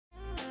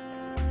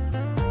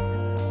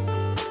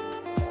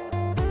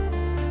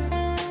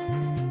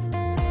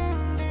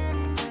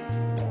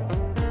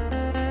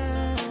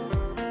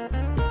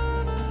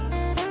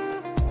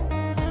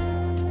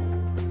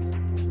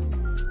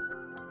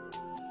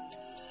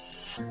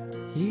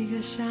一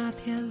个夏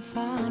天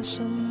发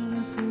生的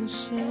故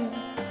事，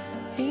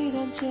一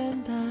段简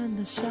单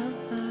的相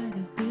爱的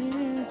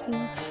日子，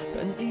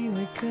本以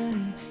为可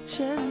以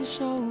牵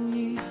手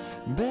一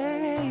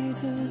辈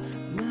子，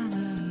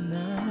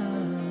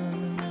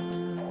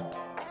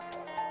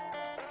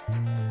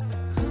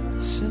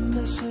什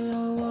么时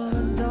候我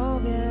们都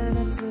变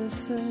得自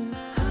私，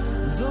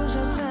总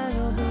想占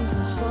有彼此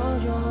所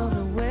有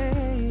的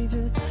位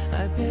置，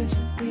爱变成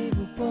一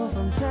部播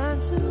放战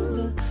争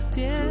的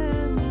电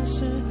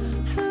视。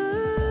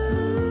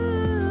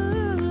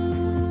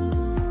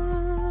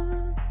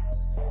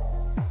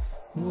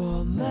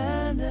我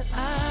们的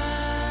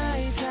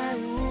爱太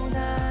无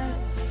奈，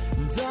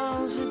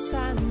总是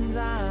掺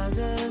杂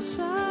着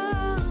伤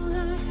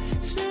害，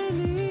谁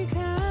离开，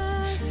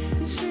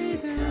谁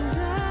等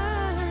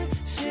待，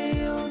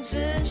谁用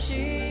真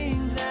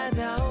心在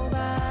表白。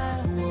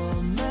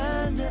我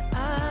们的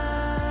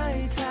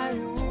爱太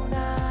无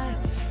奈，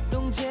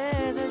冻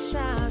结在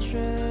下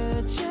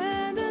雪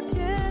前的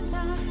天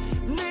台，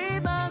你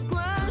把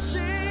关系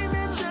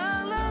变成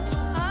了阻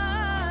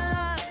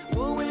碍，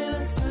我为了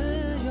自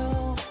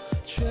由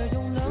却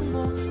用冷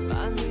漠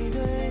把你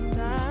对待。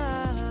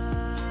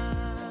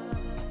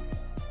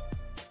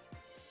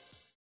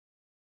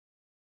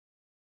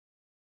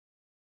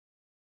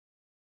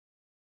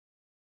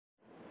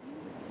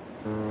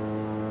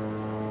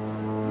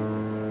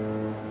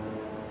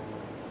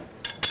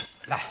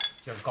来，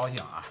今儿高兴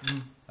啊！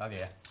老李，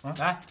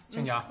来，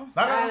请讲，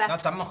来，那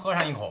咱们喝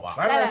上一口吧。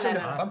来，请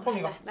讲，咱们碰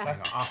一个，来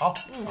个啊，好，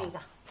那个，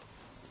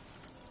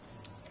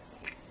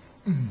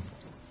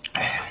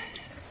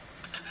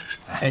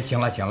哎，行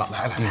了，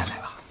来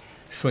了，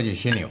说句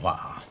心里话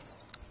啊，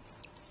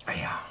哎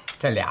呀，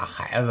这俩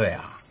孩子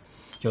呀，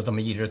就这么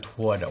一直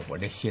拖着，我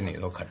这心里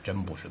头可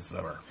真不是滋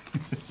味儿。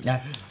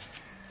哎，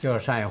就是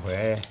上一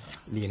回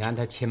李楠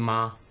他亲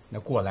妈那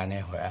过来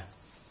那回，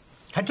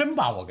还真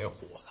把我给唬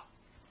了。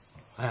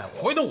哎，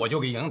回头我就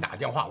给莹莹打个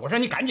电话，我说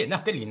你赶紧的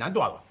跟李楠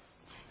断了。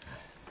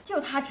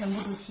就他沉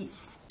不住气。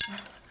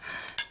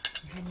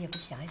你说你也不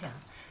想想，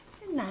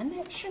这男的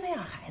是那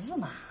样孩子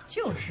吗？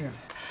就是。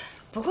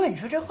不过你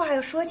说这话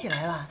又说起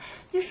来了，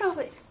就上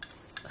回，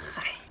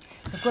嗨，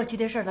这过去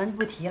的事儿咱就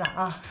不提了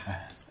啊。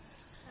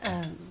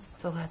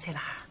不过翠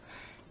兰，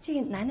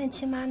这男的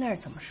亲妈那儿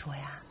怎么说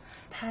呀？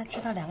他知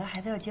道两个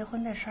孩子要结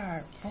婚的事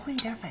儿，不会一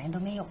点反应都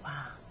没有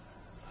吧？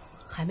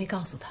还没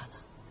告诉他呢。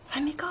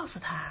还没告诉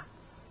他？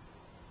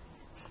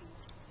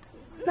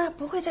那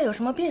不会再有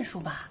什么变数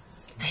吧？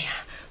哎呀，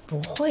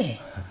不会。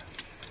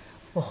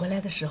我回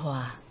来的时候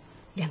啊，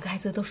两个孩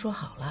子都说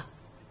好了，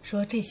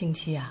说这星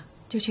期啊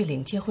就去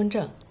领结婚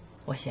证。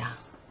我想，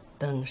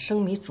等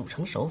生米煮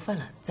成熟饭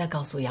了，再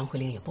告诉杨慧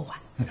玲也不晚。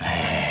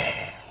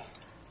哎，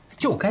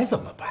就该这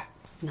么办。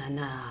楠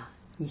楠啊，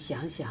你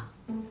想想，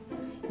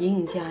莹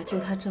莹家就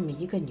她这么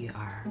一个女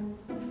儿，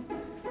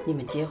你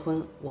们结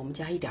婚，我们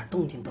家一点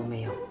动静都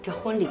没有。这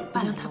婚礼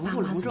办得隆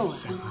不隆重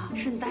啊，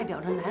是代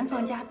表着男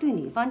方家对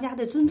女方家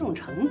的尊重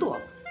程度。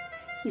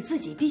你自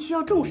己必须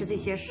要重视这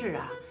些事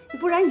啊，你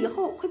不然以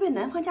后会被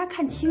男方家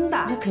看轻的。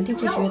那肯定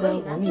会觉得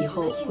我们以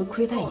后会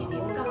亏待莹莹。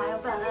我们干嘛要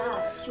办恩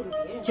爱秀给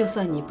别人？就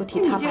算你不替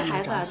他爸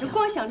妈着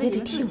想，也得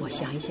替我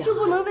想一想。就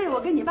不能为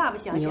我跟你爸爸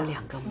想想？你有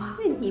两个妈，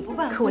那你不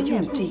办可我就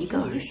婚你这一个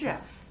仪式，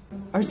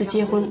儿子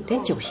结婚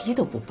连酒席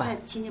都不办，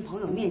在亲戚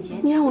朋友面前，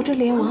你让我这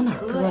脸往哪儿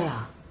搁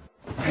呀？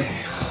哎呀，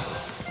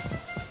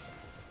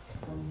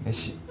没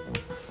戏，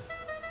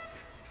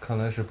看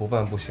来是不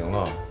办不行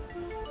了。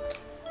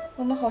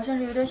我们好像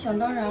是有点想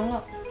当然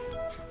了。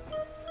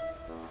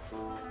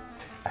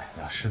哎，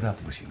要实在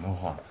不行的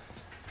话，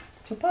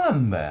就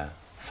办呗，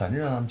反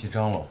正让他们去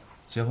张罗，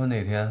结婚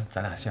那天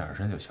咱俩现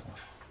身就行了。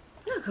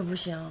那可不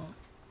行。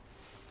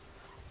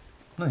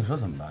那你说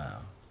怎么办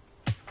啊？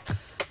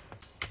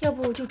要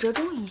不就折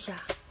中一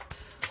下，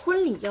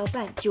婚礼要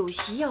办，酒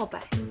席要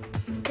摆，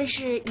但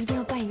是一定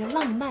要办一个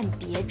浪漫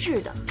别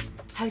致的，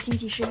还要经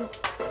济适用。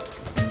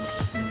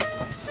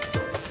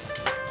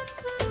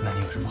那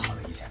你有什么好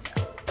的意见没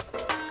有？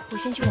我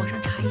先去网上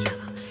查一下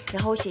吧，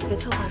然后我写一个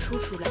策划书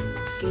出来，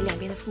给两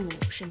边的父母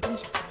审批一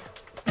下，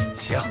怎么样？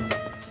行，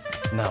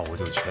那我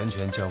就全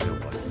权交给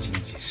我的经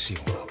济适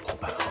用老婆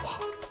办，好不好？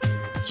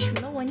娶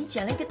了我，你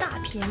捡了一个大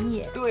便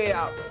宜。对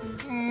呀，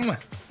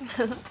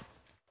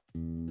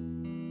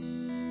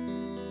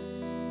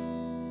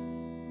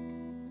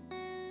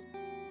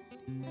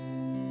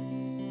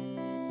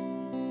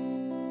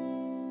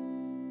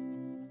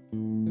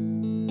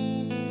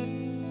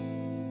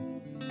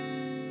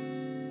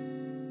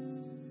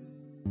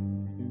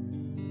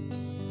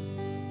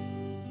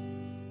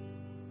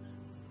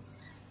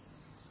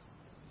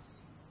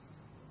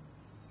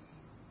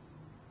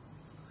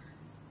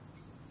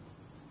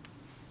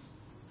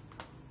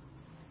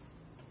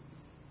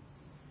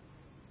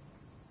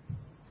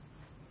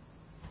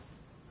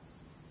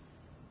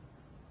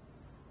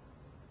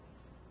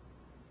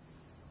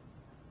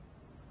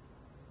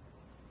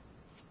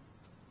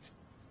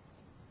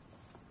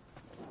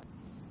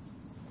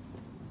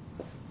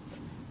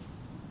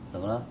怎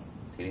么了？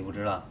体力不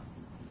支了？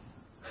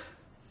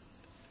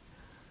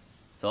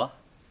走啊，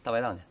大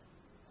排档去。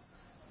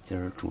今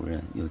儿主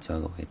任又交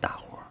给我一大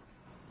活儿，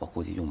我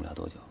估计用不了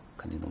多久，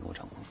肯定能给我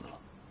涨工资了。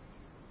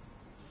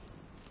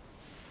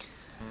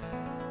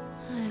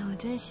哎呀，我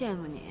真羡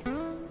慕你。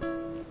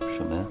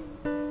什么呀？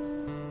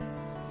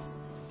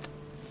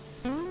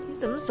你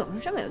怎么总是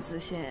这么有自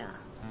信呀？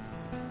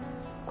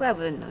怪不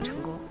得你能成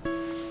功。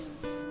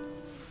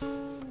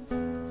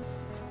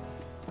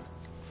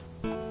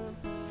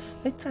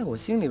哎，在我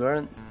心里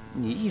边，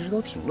你一直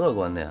都挺乐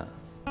观的呀，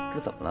这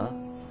怎么了？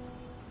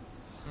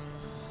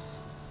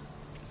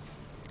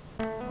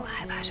我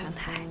害怕上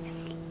台。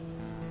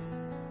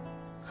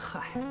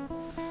嗨，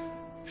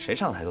谁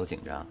上台都紧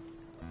张。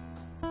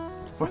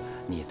不是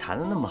你弹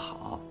得那么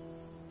好，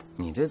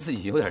你对自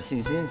己有点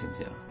信心行不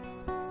行？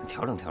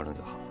调整调整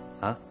就好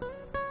了啊。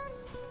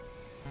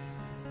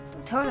都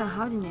调整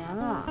好几年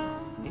了，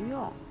没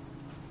用。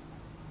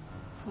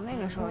从那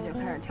个时候就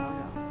开始调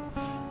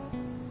整，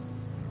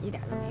一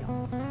点都没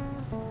用。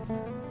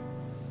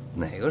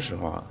哪个时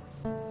候啊？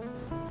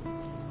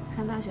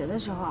上大学的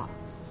时候。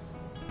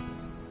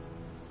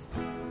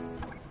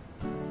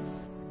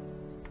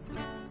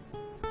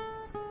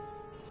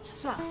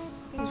算了，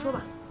跟你说吧。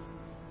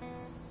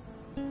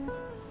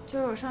就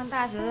是我上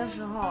大学的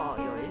时候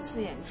有一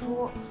次演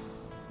出，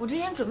我之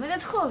前准备的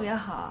特别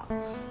好，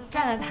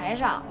站在台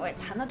上我也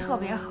弹得特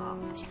别好，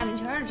下面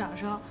全是掌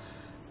声。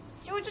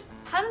结果就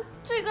弹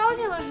最高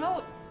兴的时候，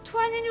我突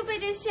然间就被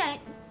这线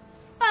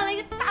绊了一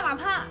个大马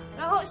趴，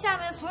然后下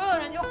面所有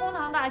人就哄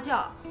堂大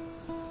笑。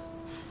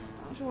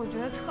当时我觉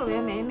得特别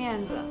没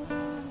面子，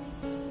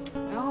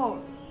然后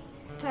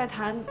再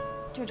弹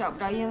就找不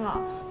着音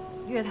了，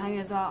越弹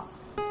越糟。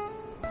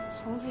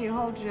从此以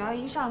后，只要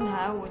一上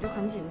台，我就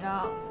很紧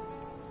张，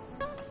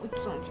我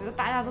总觉得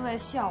大家都在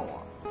笑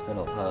我。他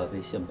老怕被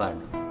线绊着。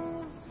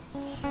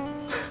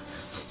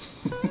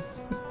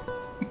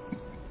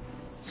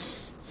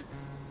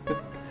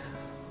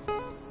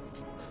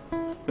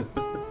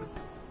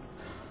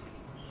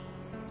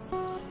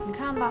你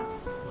看吧，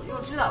我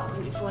就知道，我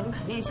跟你说，你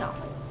肯定笑话。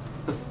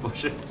不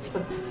是，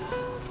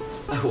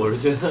哎，我是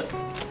觉得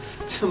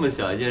这么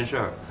小一件事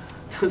儿，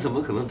它怎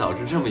么可能导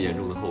致这么严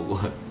重的后果？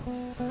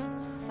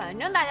反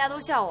正大家都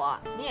笑我，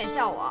你也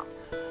笑我。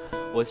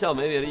我笑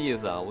没别的意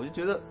思啊，我就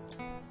觉得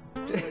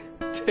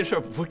这事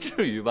儿不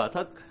至于吧？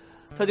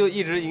他就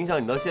一直影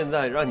响你到现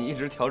在，让你一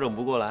直调整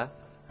不过来。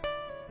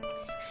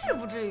是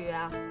不至于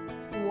啊，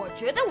我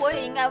觉得我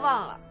也应该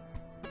忘了。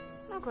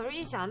那可是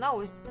一想到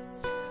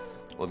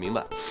我明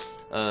白，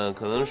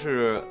可能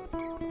是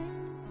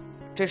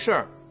这事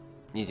儿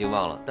你已经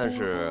忘了，但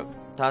是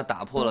它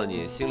打破了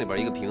你心里边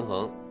一个平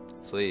衡，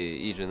所以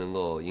一直能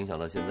够影响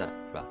到现在，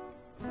是吧？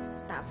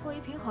打破一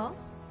平衡。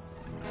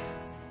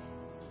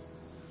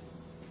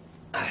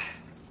哎，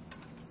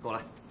跟我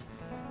来。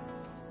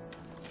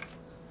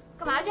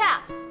干嘛去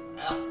啊？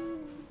来啊！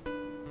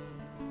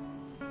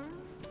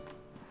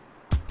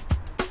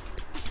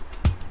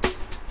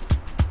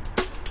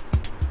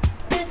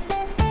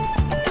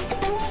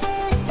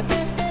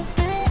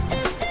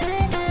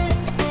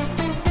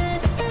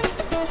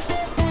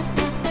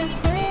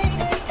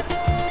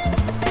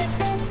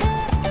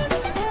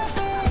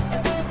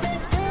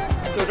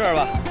就这儿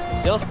吧，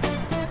行。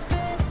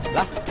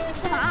来。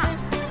干嘛？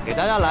给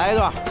大家来一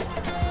段。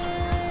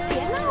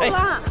别闹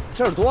了。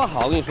这儿多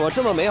好，我跟你说，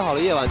这么美好的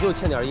夜晚就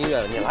欠点音乐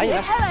了。你来，你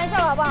来，开玩笑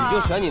好不好？你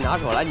就选你拿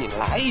手来，你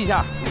来一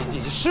下，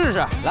你试试，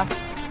来，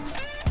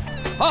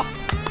好。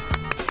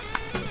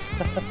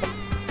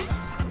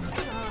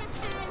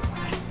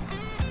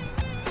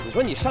你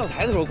说你上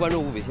台的时候观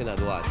众不比现在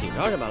多啊？紧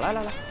张什么？来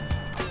来来。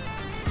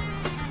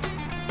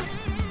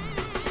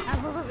哎，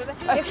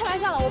不，别开玩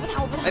笑了，我不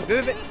弹，我不弹。哎，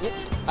别，你，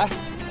哎，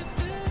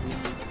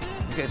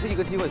你给自己一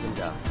个机会行不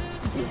行？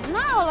别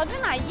闹了，这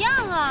哪一样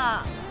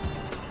啊？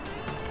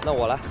那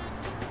我来。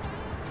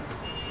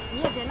你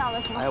也别闹了，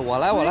行吗？哎，我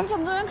来。这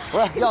么多人看，不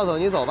是，要走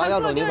你走吧，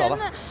要走你走吧。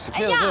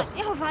哎呀，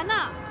你好烦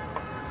呐！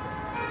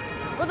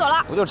我走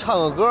了。不就唱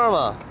个歌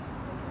吗？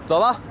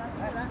走吧。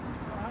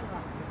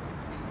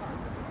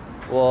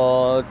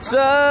我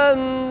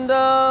真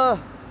的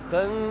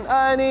很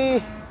爱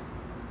你，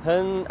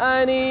很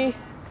爱你，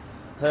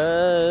很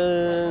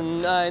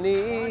爱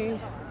你。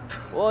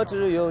我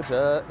只有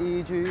这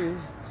一句，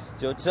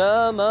就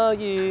这么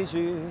一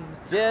句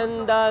简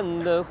单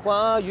的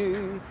话语。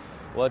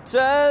我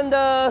真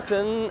的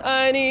很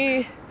爱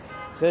你，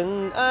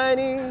很爱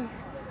你，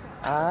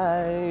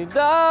爱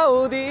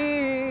到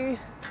底。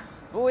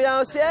不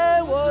要嫌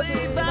我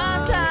嘴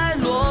巴太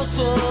啰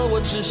嗦，我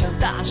只想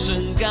大声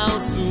告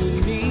诉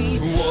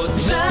你，我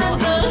真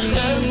的很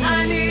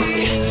爱你，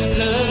很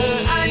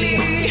爱你，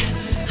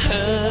很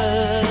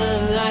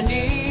爱你。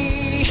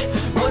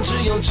我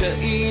只有这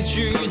一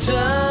句，这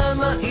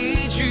么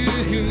一句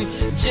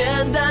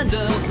简单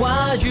的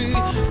话语，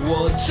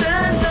我真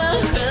的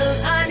很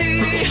爱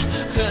你，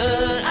很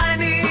爱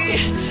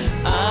你，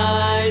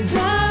爱到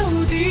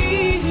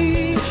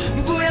底。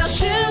不要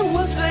嫌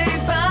我嘴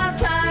巴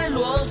太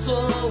啰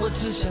嗦，我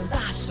只想大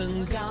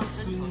声告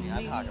诉你。你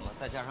还怕什么？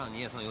再加上你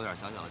也算有点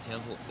小小的天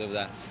赋，对不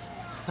对？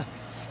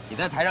你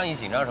在台上一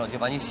紧张的时候，就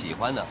把你喜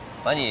欢的、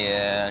把你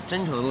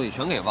真诚的东西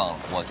全给忘了。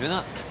我觉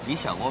得你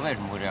想过为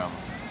什么会这样吗？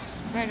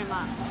为什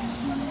么？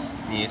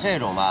你这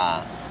种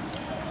吧，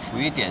属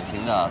于典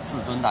型的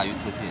自尊大于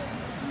自信。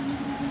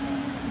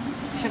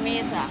什么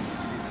意思啊？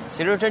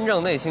其实真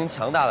正内心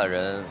强大的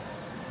人，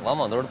往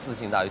往都是自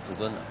信大于自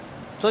尊的。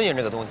尊严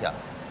这个东西啊，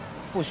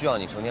不需要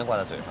你成天挂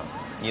在嘴上，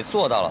你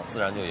做到了，自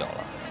然就有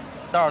了。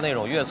倒是那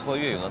种越挫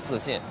越勇的自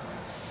信，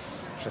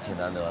是挺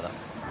难得的。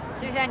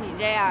就像你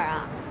这样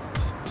啊？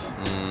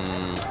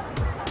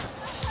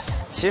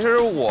其实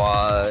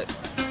我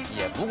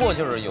也不过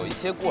就是有一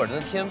些过人的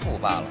天赋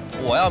罢了。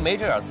我要没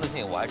这点自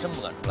信，我还真不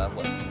敢出来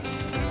混。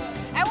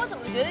哎，我怎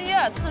么觉得有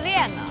点自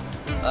恋呢？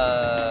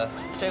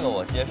这个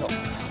我接受。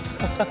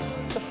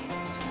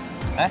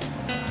哎，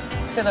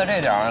现在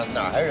这点儿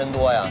哪儿还人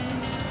多呀？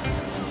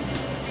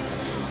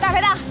大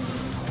排档。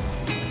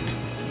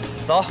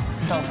走，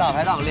上大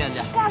排档练去。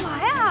干嘛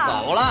呀？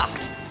走了。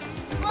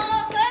我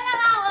回来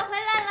了，我回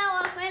来了，我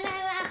回来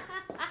了！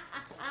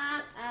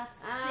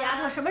死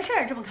丫头，什么事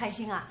儿这么开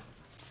心啊？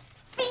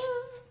冰，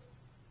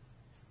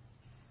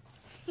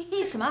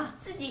这什么？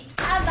自己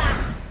看吧。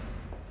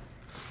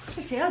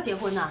这谁要结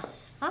婚呢？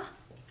啊？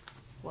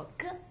我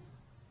哥。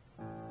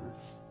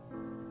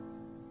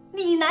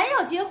李楠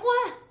要结婚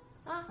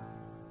啊？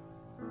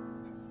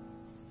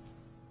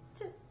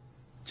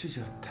这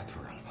就太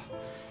突然了吧？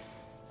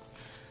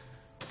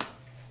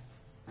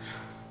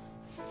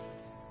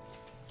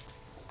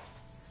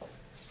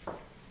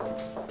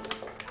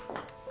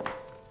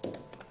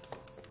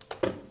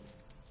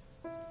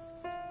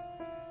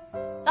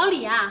老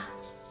李啊，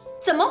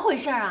怎么回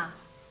事啊？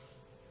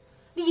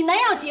李楠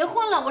要结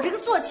婚了，我这个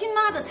做亲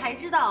妈的才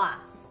知道啊。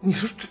你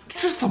说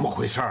这怎么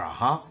回事啊？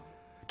哈，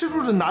这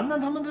不是楠楠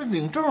他们这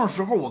领证的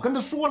时候，我跟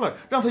他说了，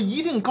让他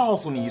一定告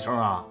诉你一声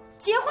啊。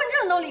结婚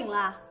证都领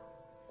了，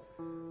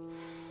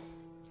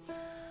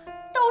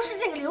都是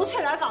这个刘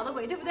翠兰搞的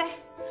鬼，对不对？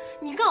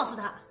你告诉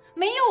他，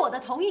没有我的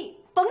同意，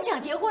甭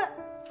想结婚。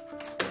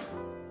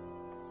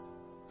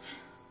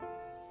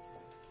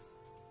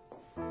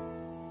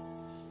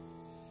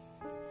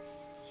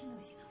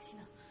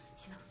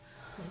行了，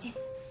冷静，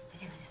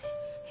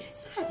没事，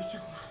这就像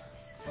话。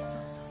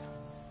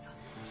走。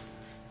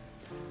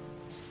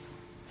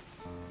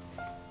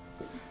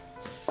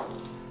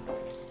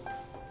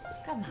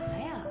干嘛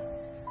呀？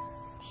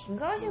挺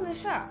高兴的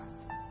事儿，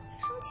还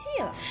生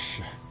气了？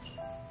是。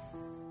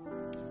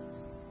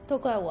都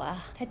怪我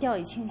啊，太掉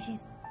以轻心。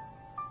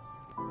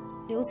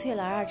刘翠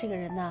兰啊，这个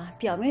人呐，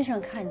表面上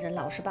看着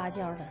老实巴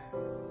交的，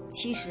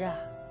其实啊，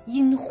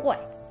阴坏。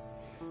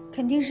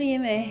肯定是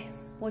因为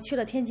我去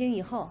了天津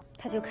以后，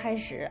他就开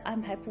始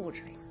安排布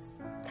置了。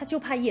他就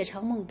怕夜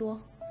长梦多，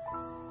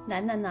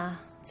楠楠呢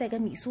再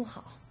跟米苏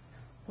好，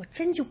我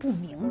真就不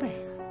明白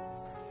啊，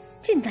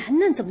这楠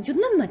楠怎么就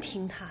那么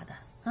听他的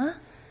啊？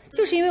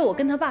就是因为我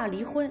跟他爸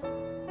离婚，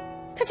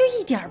他就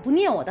一点不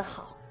念我的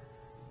好。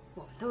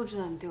我们都知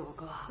道你对我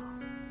哥好，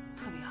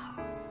特别好。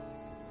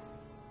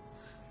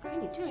可是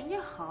你对人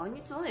家好，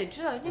你总得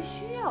知道人家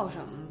需要什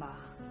么吧？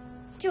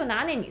就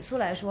拿那米苏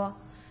来说，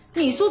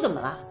米苏怎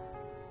么了？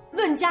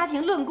论家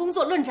庭、论工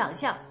作、论长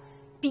相，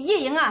比叶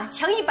莹啊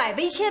强100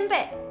倍、1000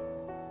倍。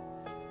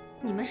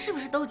你们是不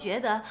是都觉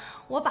得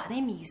我把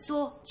那米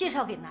苏介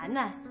绍给楠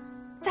楠，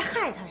在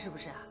害他，是不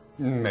是啊？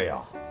没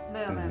有，没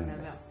有，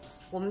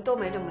我们都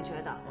没这么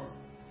觉得。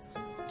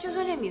就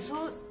算这米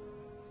苏，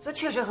她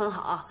确实很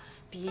好，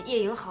比叶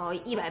莹好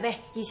100倍、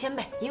1000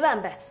倍、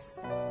10000倍，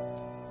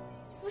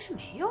这不是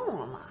没用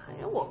了吗？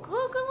人我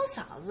哥跟我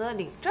嫂子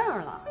领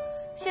证了，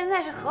现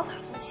在是合法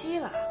夫妻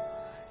了，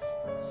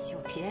你就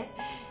别。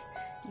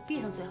你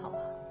闭上嘴好吧？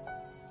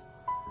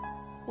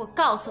我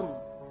告诉你，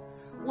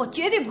我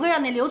绝对不会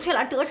让那刘翠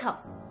兰得逞。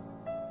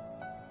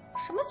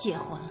什么结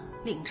婚了，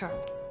领证？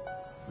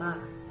妈，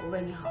我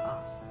为你好啊，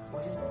我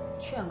就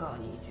劝告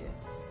你一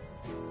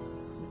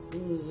句，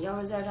你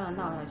要是再这样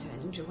闹下去，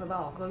你只会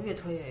把我哥越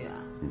推越远。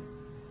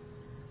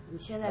你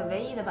现在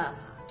唯一的办法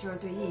就是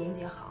对叶莹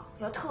姐好，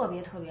要特别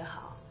特别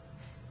好，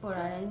不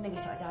然人家那个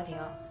小家庭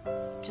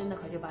真的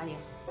可就把你。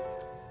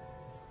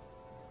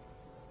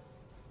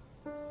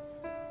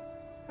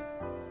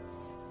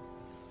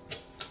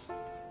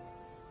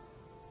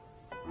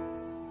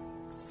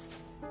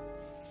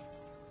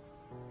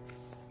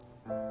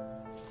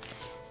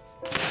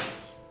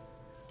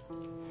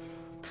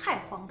太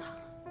荒唐了。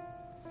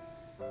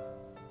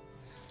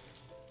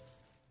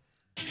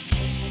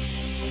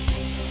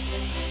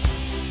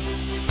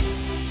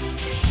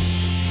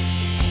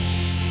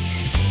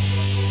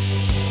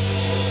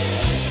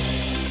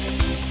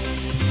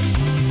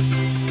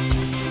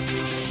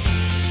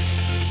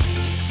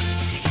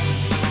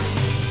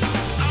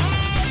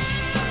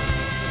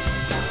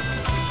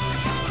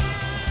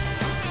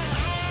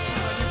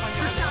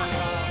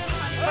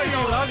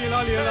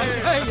老李，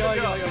哎呦，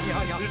你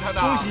好，李厂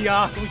长，恭喜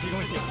啊，恭喜！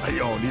哎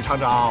呦，李厂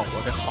长，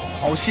我得好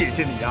好谢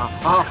谢你啊！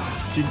啊，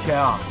今天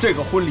啊，这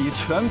个婚礼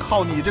全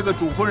靠你这个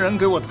主婚人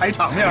给我抬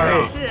场面啊！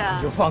是啊，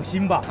你就放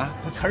心吧，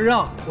词儿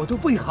啊我都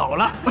背好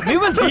了，没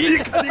问题。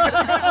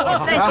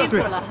再辛苦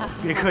了，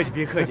别客气，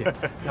别客气，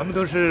咱们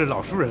都是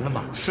老熟人了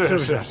嘛，是不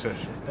是？是。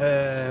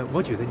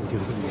我觉得你这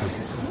个婚礼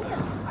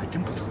还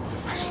真不错，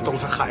都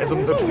是孩子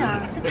们的主意。这样，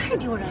这太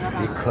丢人了吧？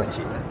别客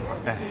气，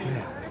哎。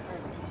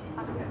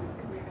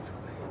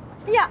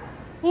哎呀，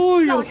哦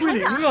呦，慧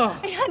玲啊！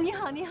哎呀，你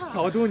好，你好！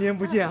好多年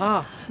不见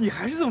啊，你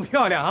还是这么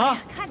漂亮啊！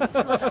看你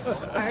说，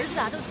儿子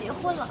啊都结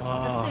婚了，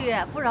岁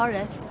月不饶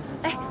人。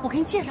哎，我给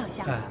你介绍一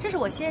下，这是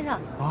我先生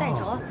戴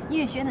卓，音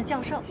乐学院的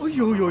教授。哎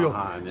呦呦呦，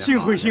幸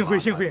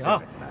会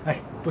啊！哎，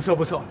不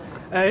错。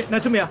哎，那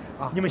这么样，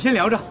你们先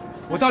聊着，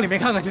我到里面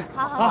看看去。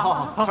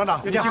好，厂长，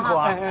你辛苦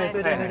啊！哎，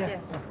再见。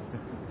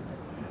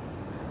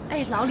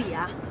哎，老李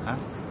啊，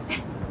哎，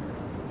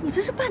你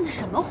这是办的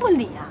什么婚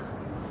礼啊？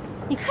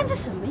你看这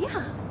什么呀？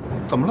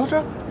怎么了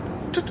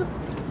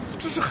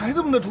这是孩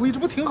子们的主意，这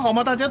不挺好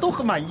吗？大家都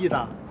很满意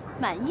的。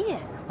满意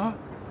啊？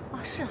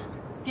是，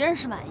别人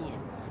是满意，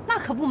那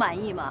可不满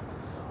意嘛。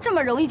这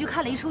么容易就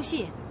看了一出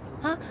戏，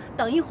啊，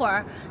等一会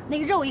儿那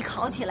个肉一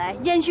烤起来，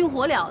烟熏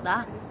火燎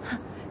的，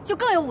就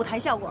更有舞台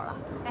效果了。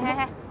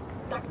哎，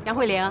杨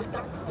慧玲，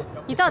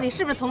你到底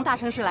是不是从大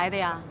城市来的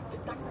呀？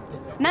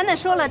楠楠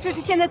说了，这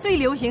是现在最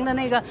流行的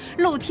那个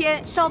露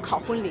天烧烤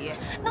婚礼。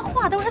那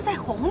话都是在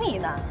哄你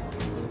呢。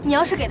你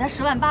要是给他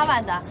10万8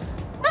万的，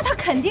那他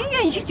肯定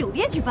愿意去酒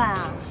店去办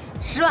啊。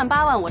10万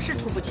8万我是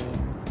出不起，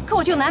可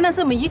我就楠楠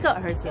这么一个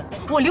儿子，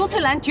我刘翠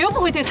兰绝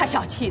不会对他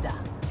小气的。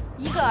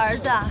一个儿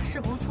子啊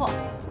是不错，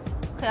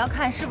可要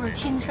看是不是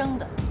亲生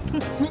的。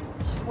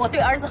我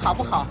对儿子好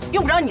不好，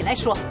用不着你来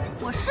说。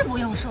我是不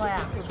用说呀。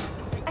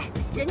哎，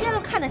人家都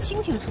看得清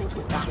清楚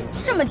楚的，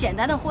这么简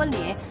单的婚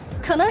礼，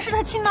可能是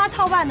他亲妈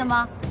操办的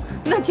吗？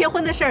那结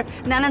婚的事儿，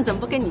楠楠怎么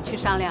不跟你去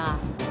商量啊？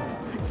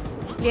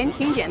连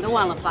请柬都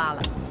忘了发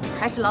了。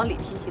还是老李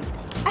提醒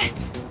我，哎，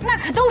那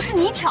可都是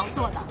你挑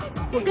唆的。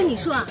我跟你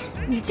说啊，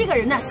你这个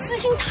人呢，私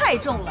心太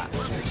重了，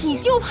你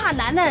就怕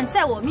楠楠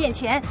在我面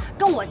前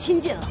跟我亲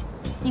近了。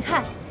你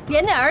看，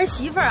连那儿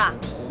媳妇儿啊，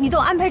你都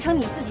安排成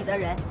你自己的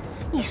人，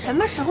你什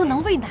么时候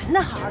能为楠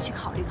楠好好去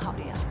考虑考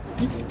虑啊？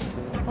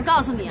我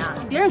告诉你啊，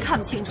别人看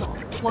不清楚，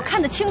我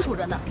看得清楚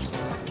着呢。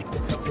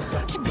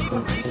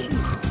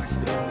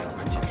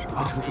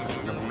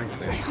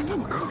这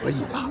么可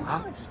以了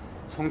啊？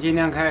从今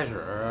天开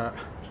始。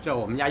这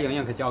我们家莹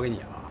莹可交给你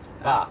了，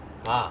爸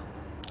妈，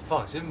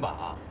放心吧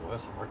啊，我会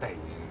好好带莹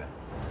莹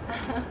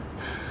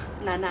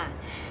的。楠楠，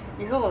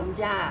你说我们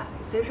家啊，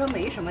虽说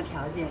没什么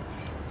条件，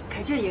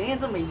可就莹莹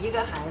这么一个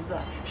孩子，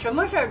什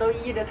么事儿都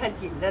依着她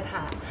紧着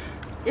她，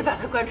也把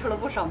她惯出了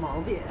不少毛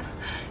病。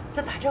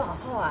这打这往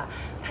后啊，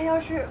她要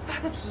是发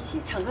个脾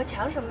气、逞个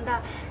强什么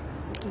的，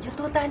你就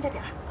多担着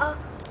点啊。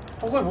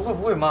不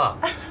会，妈，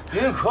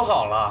莹莹可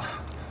好了。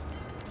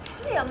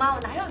对呀，妈，我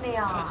哪有那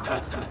样啊？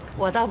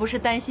我倒不是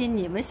担心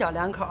你们小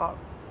两口，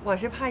我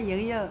是怕莹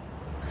莹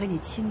和你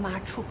亲妈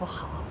处不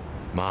好。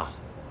妈，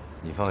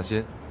你放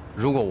心，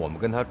如果我们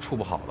跟她处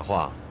不好的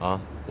话啊，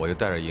我就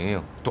带着莹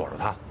莹躲着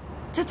她。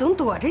这总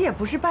躲着也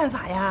不是办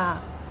法呀。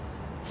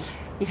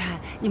你看，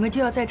你们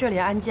就要在这里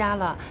安家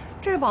了，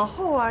这往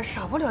后啊，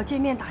少不了见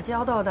面打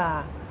交道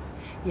的。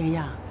莹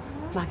莹，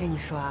妈跟你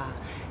说啊，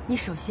你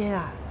首先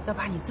啊，要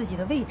把你自己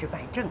的位置摆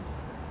正，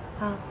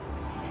啊。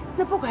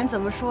那不管怎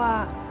么说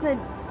啊，那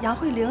杨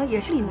慧玲也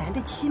是李楠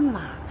的亲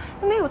妈，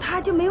那没有她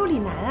就没有李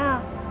楠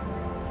啊，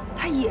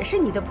她也是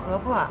你的婆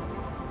婆。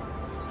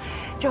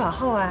这往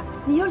后啊，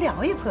你有2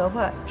位婆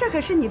婆，这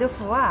可是你的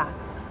福啊。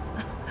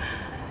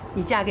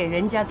你嫁给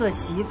人家做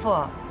媳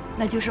妇，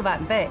那就是晚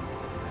辈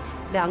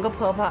，2个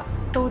婆婆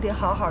都得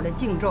好好的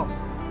敬重。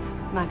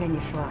妈跟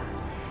你说啊，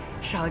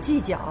少计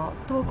较，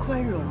多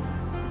宽容，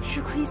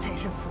吃亏才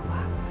是福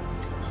啊。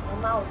好了，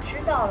妈，我知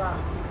道了。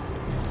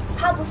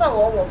他不犯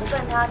我，我不犯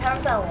他，他要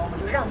犯我，我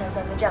就让他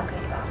3分，这样可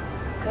以吧？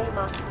可以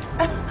吗？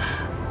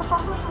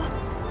好。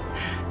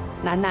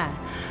楠楠，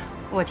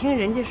我听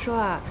人家说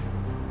啊，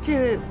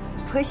这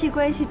婆媳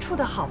关系处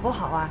得好不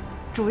好啊，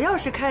主要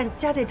是看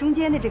夹在中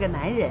间的这个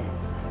男人。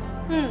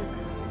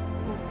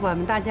我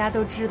们大家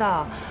都知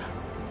道，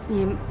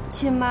你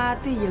亲妈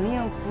对莹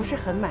莹不是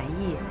很满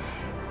意，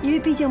因为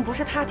毕竟不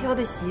是她挑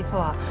的媳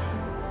妇，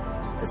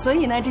所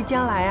以呢，这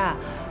将来啊，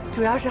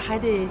主要是还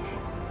得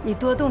你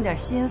多动点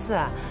心思。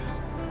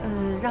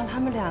让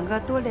他们2个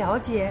多了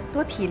解、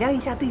多体谅一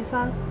下对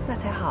方，那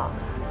才好。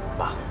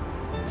妈，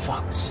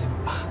放心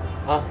吧，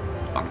啊，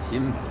放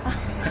心吧。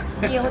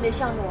你以后得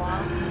向着我啊。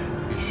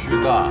必须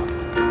的。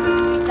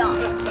必须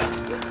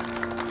的。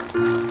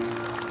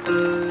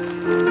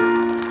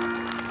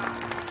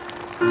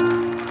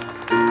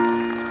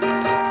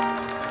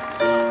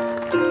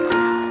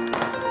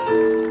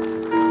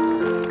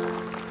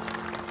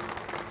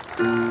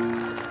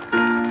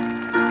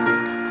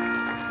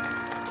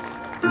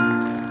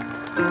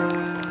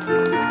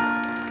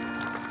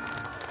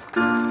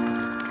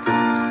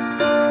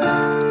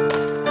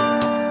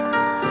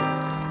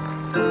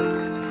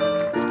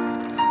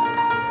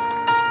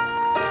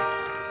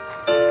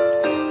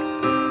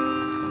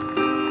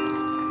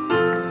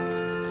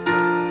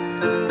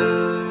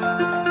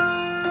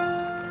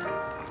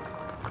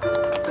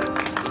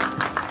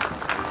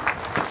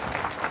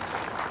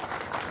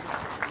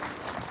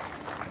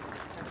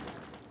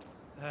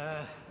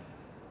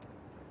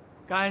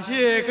感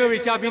谢各位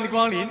嘉宾的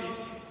光临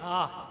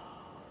啊！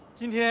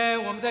今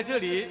天我们在这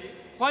里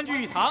欢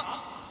聚一堂，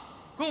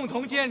共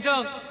同见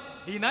证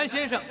李楠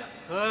先生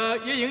和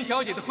叶莹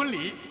小姐的婚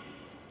礼。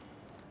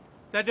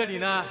在这里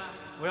呢，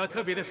我要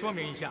特别的说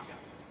明一下，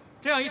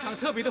这样一场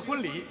特别的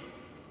婚礼，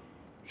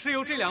是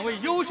由这2位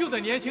优秀的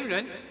年轻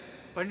人，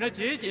本着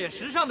节俭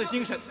时尚的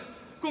精神，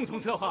共同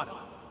策划的。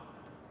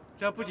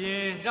这不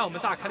仅让我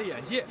们大开了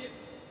眼界，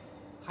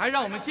还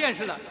让我们见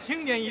识了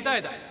青年一代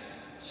的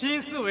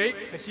新思维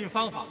和新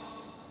方法。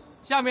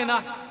下面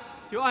呢，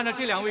就按照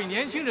这2位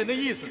年轻人的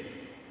意思，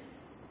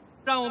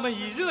让我们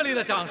以热烈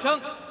的掌声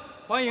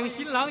欢迎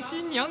新郎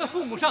新娘的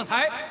父母上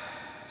台，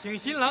请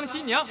新郎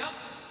新娘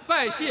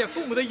拜谢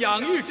父母的养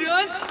育之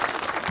恩。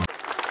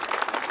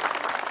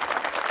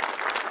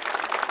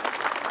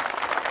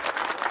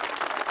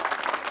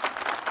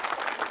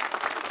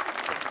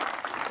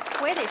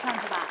我也得上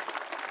去吧。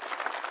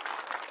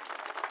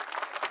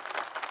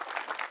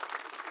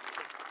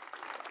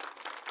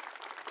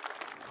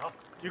好，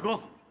鞠躬。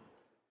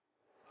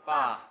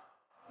爸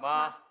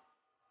妈，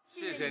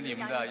谢谢你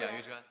们的养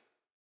育之恩。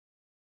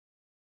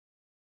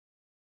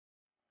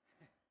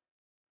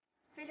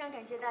非常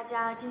感谢大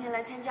家今天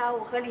来参加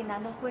我和李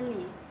楠的婚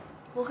礼。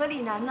我和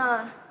李楠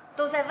呢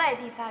都在外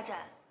地发展，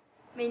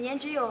每年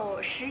只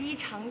有11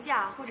长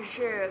假或者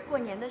是过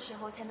年的时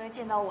候才能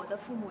见到我的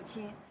父母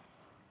亲。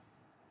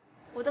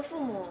我的父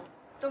母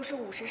都是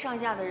50上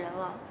下的人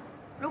了，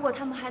如果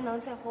他们还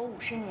能再活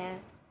50年，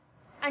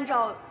按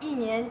照1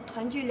年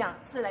团聚2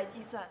次来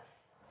计算，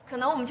可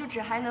能我们就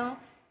只还能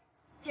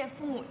见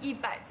父母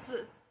100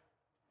次。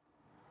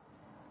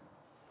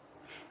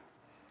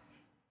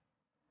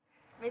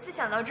每次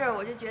想到这儿，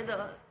我就觉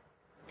得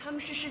他们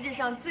是世界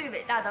上最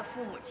伟大的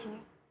父母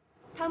亲。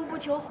他们不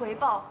求回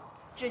报，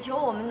只求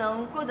我们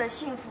能过得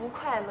幸福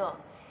快乐。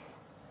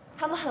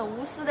他们很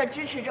无私地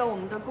支持着我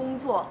们的工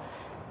作，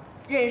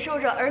忍受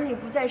着儿女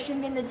不在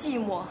身边的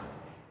寂寞。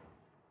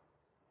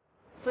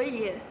所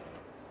以，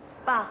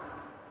爸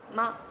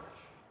妈，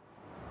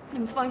你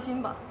们放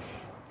心吧，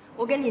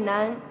我跟李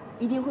楠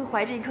一定会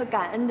怀着一颗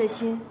感恩的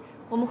心，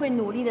我们会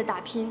努力的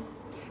打拼，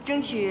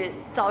争取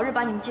早日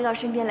把你们接到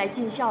身边来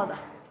尽孝的。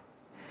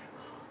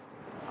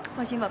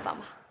放心吧，爸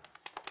妈。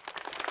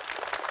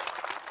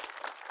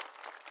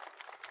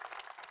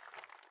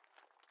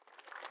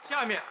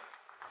下面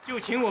就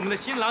请我们的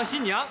新郎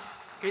新娘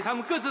给他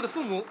们各自的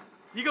父母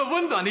一个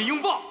温暖的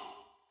拥抱。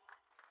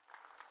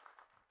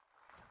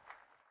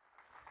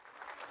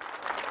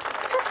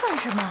这算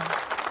什么？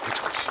别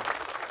着急。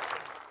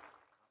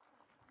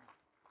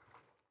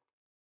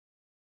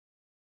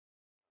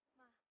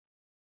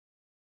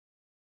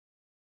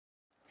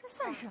这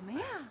算什么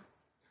呀？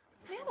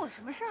没我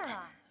什么事儿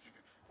啊！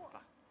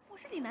我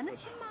是李楠的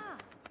亲妈，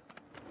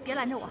别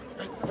拦着我，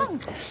放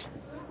开！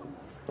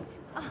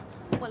啊，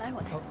我来。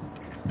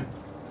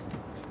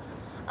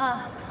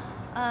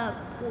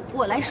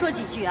我来说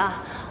几句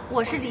啊。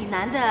我是李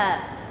楠的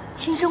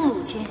亲生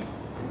母亲，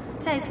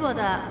在座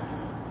的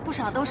不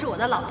少都是我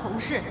的老同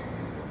事，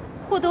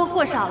或多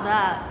或少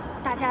的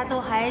大家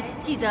都还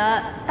记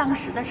得当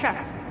时的事儿。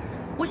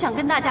我想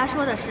跟大家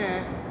说的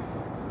是，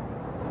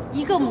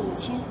一个母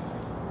亲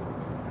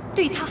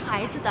对她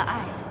孩子的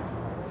爱，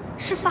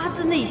是发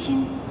自内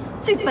心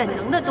最本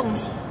能的东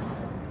西，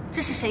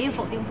这是谁也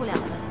否定不了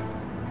的。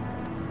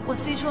我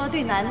虽说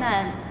对楠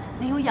楠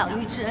没有养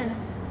育之恩，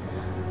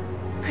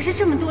可是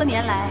这么多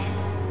年来，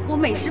我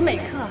每时每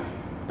刻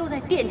都在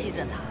惦记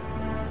着她，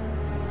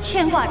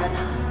牵挂着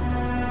她。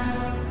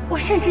我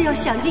甚至要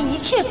想尽一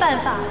切办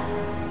法，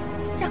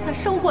让她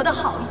生活得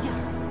好一点。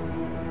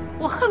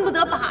我恨不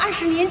得把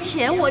20年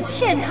前我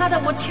欠她的，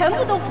我全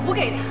部都补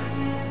给她。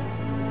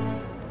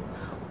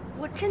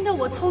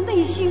我从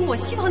内心，我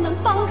希望能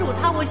帮助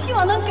她，我希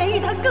望能给予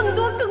她更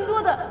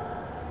多的。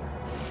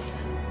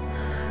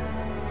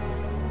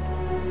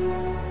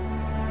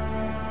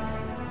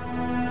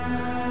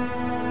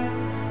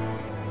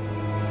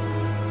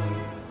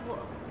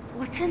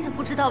我真的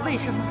不知道为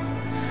什么，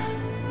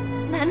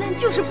楠楠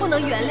就是不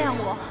能原谅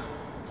我，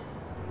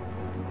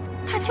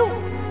她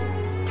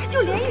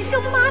就连一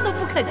声妈都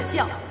不肯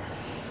叫，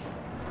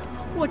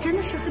我真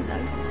的是很难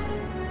过。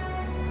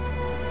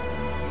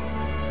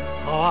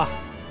好啊，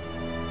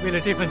为了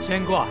这份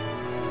牵挂，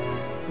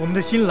我们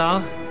的新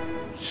郎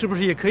是不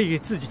是也可以给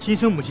自己亲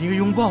生母亲一个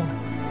拥抱呢？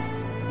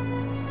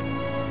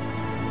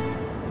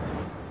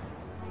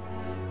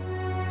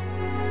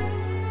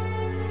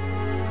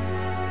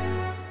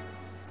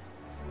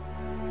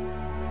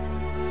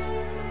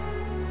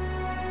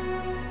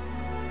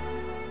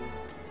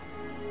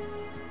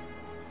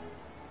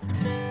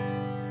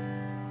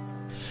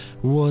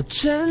我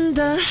真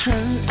的很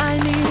爱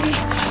你，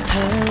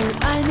很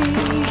爱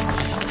你，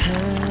很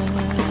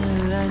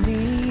爱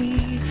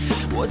你。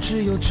我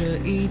只有这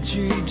一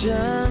句，这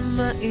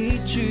么一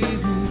句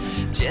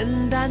简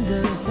单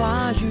的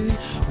话语。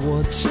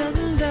我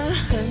真的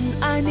很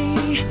爱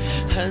你，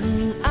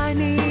很爱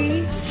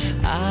你，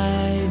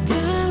爱到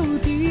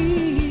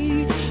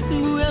底。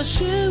不要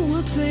嫌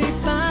我嘴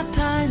巴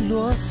太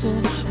啰嗦，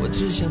我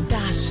只想大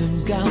声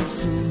告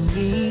诉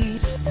你，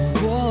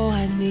我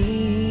爱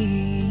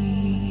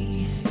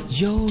你。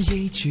有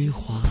一句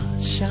话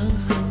想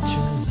很久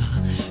了，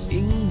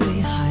因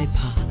为害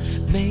怕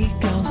没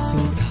告诉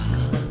他。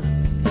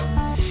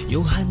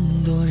有很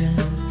多人，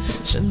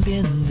身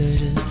边的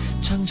人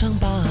常常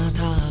把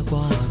它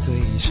挂嘴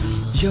上。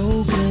有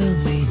个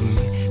美女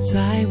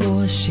在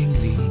我心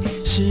里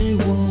是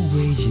我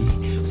唯一，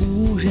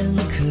无人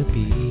可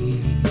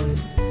比。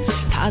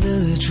她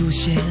的出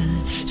现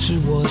是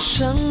我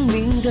生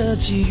命的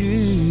机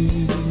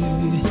遇。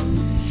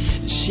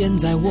现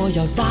在我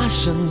要大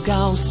声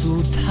告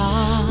诉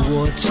她，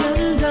我真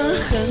的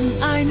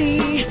很爱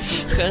你，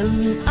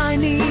很爱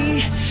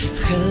你，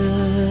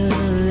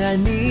很爱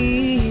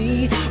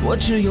你。我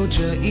只有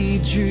这一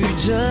句，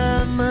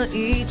这么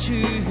一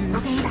句。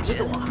我给你打个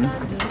赌，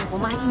我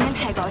妈今天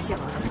太高兴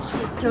了，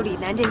就李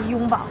楠这一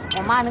拥抱，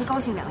我妈能高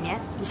兴2年，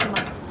你信吗？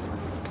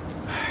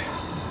哎呀，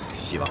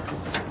希望如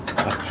此。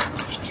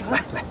行了，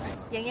来，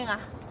莹莹啊，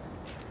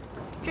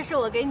这是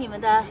我给你们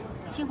的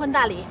新婚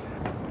大礼。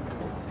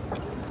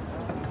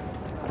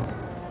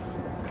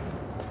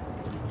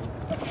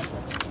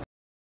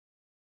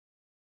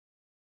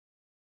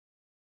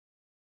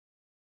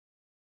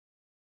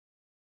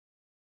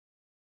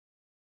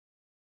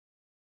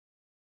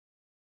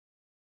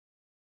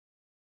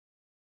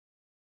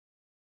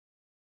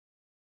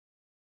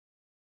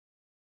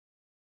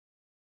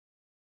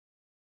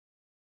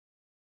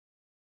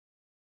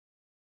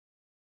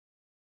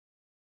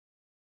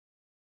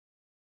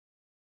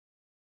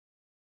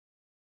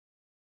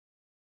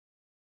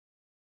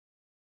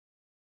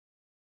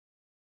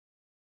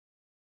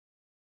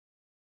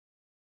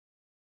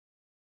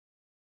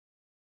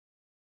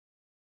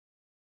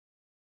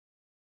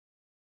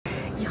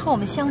以后我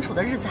们相处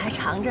的日子还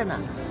长着呢，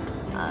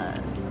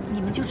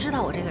你们就知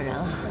道我这个人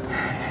了。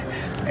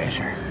没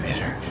事没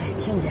事。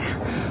亲家，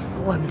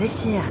我们的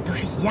心啊都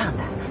是一样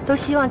的，都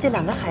希望这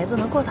2个孩子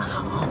能过得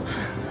好。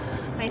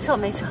没错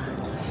没错。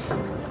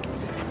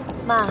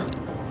妈，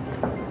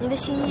您的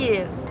心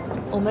意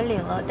我们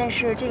领了，但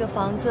是这个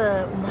房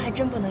子我们还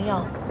真不能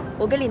要。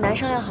我跟李楠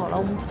商量好了，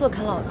我们不做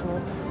啃老族，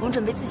我们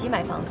准备自己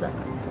买房子。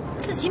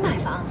自己买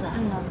房子？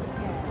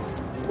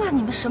那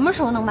你们什么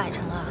时候能买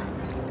成啊？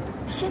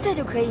现在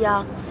就可以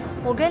啊！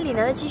我跟李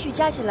楠的积蓄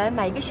加起来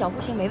买一个小户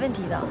型没问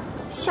题的。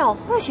小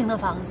户型的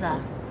房子，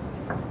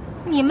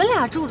你们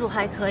俩住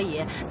还可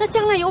以，那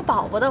将来有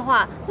宝宝的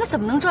话，那怎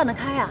么能赚得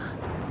开啊？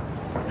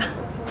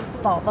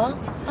宝宝？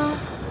啊，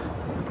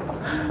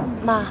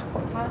妈，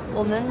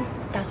我们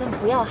打算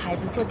不要孩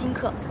子，做丁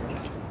克。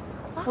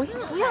不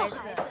要孩子。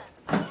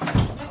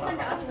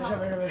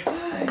没事。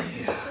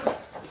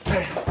哎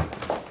呀，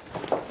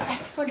哎，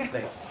放这儿，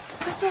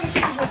快坐着休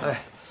息休息。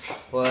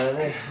我那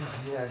个，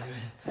你俩休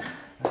息。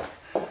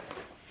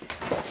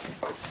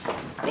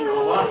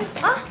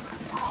啊！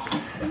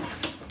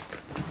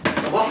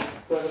老婆，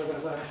过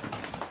来。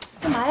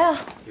干嘛呀？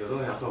有东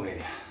西要送给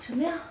你。什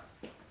么呀？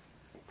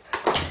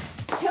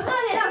什么东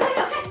西？让开！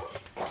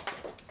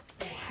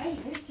我还以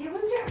为是结婚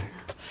证呢。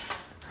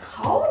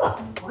好老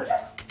婆证。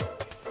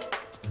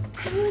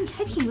哎呦，你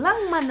还挺浪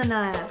漫的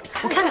呢！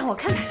我看看，我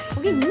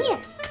给你念。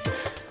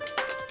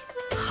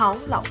好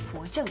老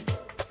婆证。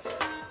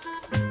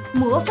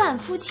模范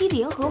夫妻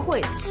联合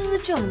会资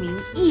证明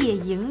叶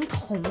莹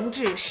同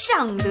志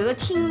上得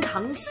厅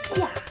堂，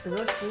下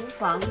得厨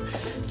房，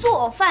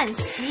做饭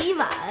洗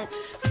碗，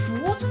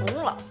服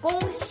从老公，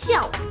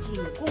孝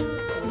敬公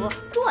婆，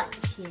赚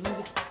钱养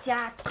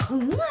家，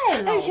疼爱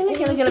老公。哎，行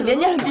了，别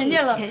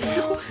念了。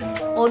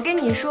我跟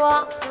你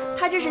说，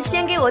他这是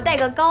先给我戴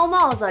个高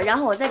帽子，然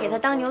后我再给他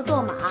当牛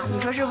做马，你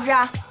说是不是？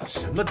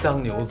什么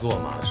当牛做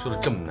马，说的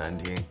这么难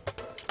听。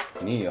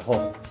你以后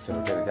就是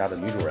这个家的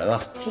女主人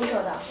了。谁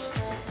说的？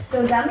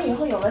等咱们以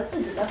后有了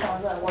自己的房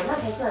子，我那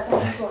才算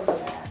刚做主人。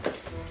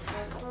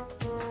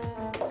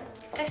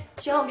哎，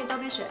徐航，我给你倒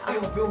杯水啊。哎呦，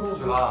不用，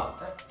雪芳，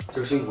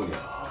今儿辛苦你了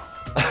啊。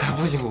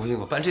不辛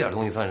苦，办这点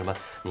东西算什么？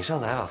你上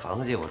次还把房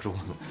子借我住呢。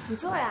你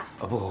坐呀。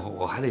不，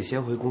我还得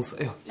先回公司。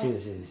哎呦，谢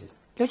谢。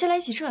留下来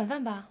一起吃晚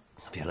饭吧。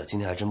别了，今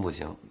天还真不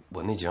行，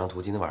我那几张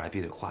图今天晚上还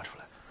必须得画出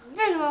来。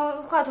为什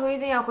么画图一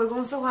定要回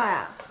公司画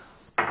呀？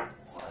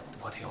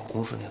我得用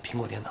公司那个苹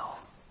果电脑。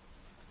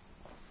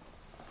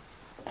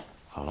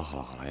好了，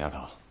丫头，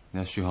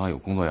那徐航有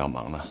工作要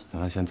忙呢，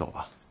让他先走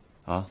吧，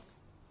啊，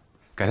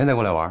改天再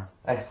过来玩。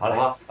哎，好嘞，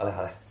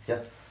行，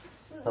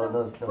那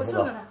我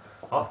送他。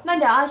好，慢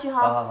点啊，徐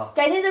航。好，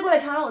改天再过来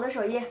尝尝我的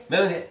手艺。没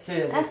问题，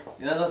谢谢。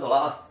李楠哥走了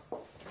啊。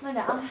慢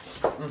点啊。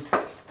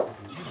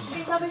给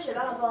你倒杯水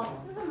吧，老公。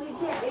那没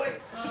见。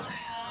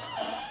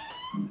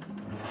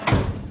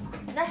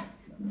来，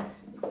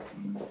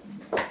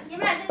你们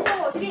俩先坐会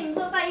儿，我去给你们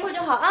做饭，一会儿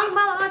就好啊。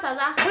帮忙啊，嫂子。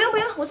不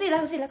用，我自己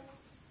来。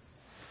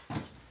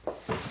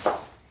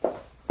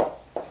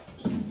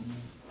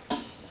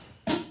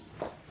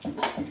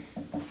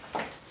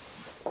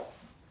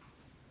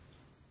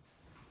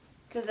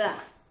哥哥，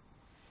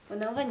我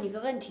能问你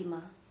个问题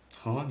吗？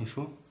好啊，你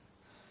说。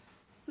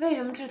为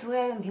什么制图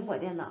要用苹果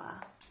电脑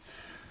啊？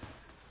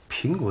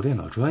苹果电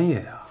脑专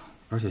业呀，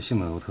而且性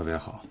能又特别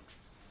好。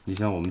你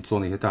像我们做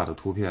那些大的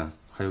图片，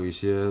还有一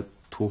些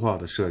图画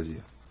的设计，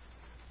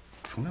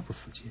从来不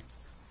死机。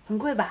很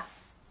贵吧？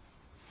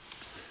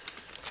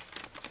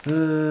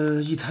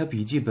一台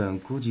笔记本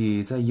估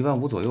计在1.5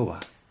万左右吧。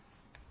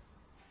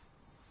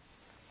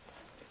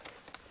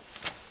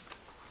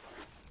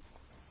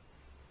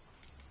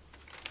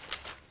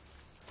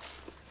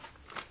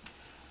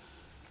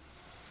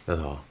丫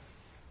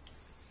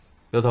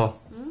头，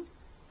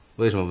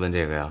为什么问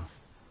这个呀？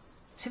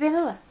随便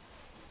问问。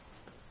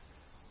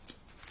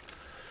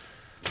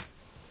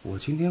我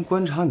今天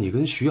观察你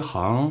跟徐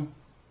航，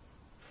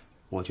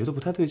我觉得不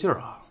太对劲儿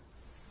啊。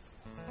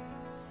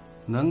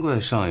难怪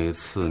上一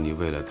次你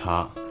为了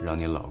他，让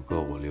你老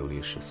哥我流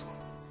离失所。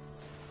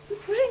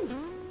不是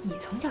你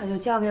从小就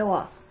教给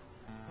我，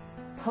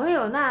朋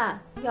友那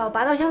要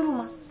拔刀相助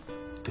吗？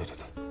对，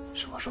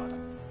是我说的。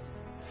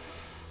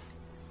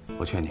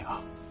我劝你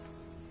啊，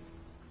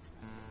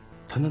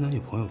谈谈男女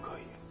朋友可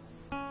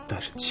以，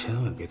但是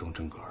千万别动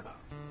真格的。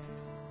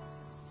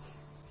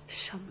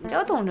什么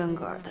叫动真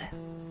格的呀？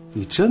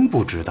你真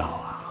不知道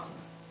啊？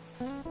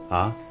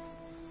啊，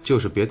就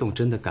是别动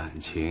真的感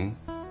情，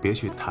别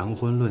去谈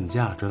婚论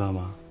嫁，知道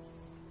吗？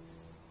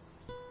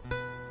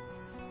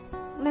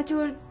那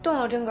就是动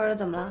了真格的，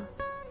怎么了？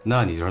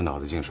那你就是脑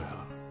子进水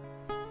了。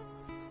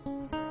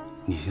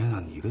你想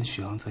想，你跟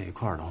徐航在一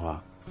块儿的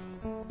话，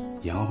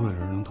杨慧玲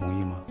能同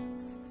意吗？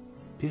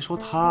别说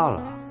他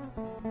了，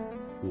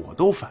我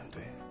都反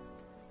对。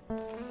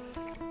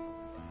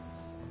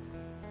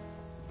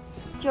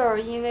就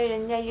是因为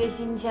人家月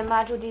薪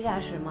1800住地下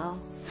室吗？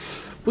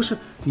不是，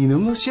你能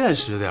不能现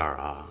实点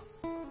啊？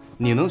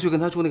你能去跟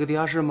他住那个地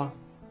下室吗？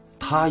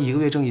他1个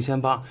月挣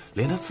1800，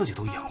连他自己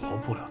都养活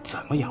不了，怎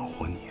么养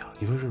活你啊？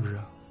你说是不是？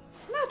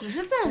那只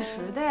是暂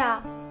时的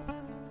呀。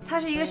他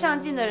是一个上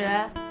进的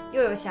人，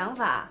又有想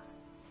法，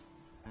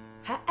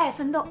还爱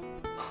奋斗。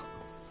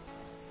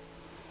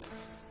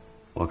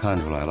我看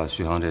出来了，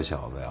徐航这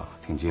小子呀，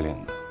挺机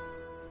灵的。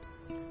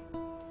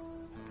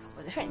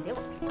我的事儿你别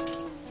管。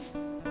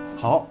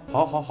好，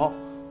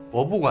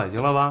我不管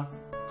行了吧？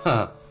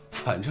哼，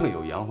反正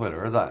有杨慧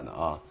玲在呢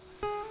啊。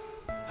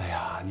哎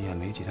呀，你也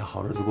没几天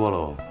好日子过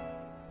喽。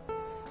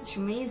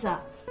什么意思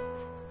啊？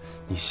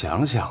你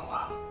想想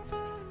啊，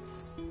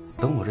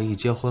等我这一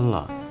结婚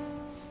了，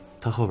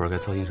他后边该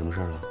操心什么事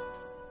儿了？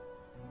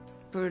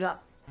不知道。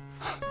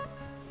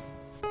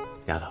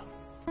丫头，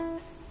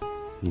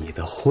你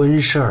的婚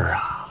事儿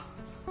啊？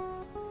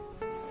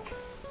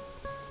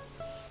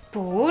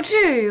不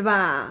至于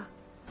吧？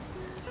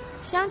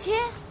相亲？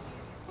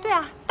对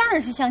啊，当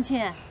然是相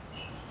亲。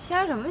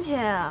相什么亲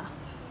啊？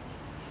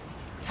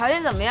条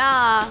件怎么样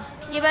啊？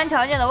一般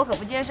条件的我可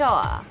不接受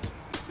啊。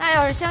那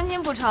要是相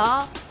亲不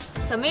成，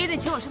怎么也得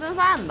请我吃顿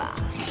饭吧？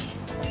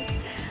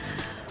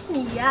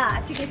你呀，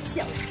这个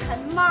小馋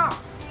猫！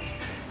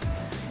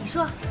你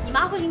说你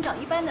妈会给你找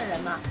一般的人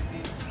吗？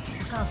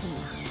我告诉你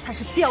啊，他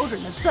是标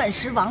准的钻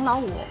石王老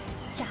五，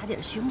家底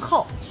雄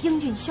厚，英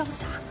俊潇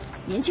洒，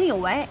年轻有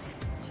为。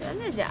真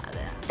的假的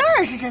呀？当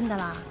然是真的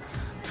啦。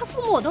他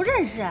父母我都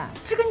认识，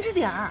知根知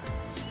底儿。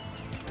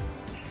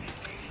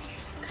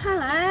看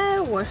来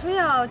我是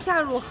要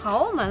嫁入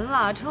豪门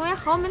了，成为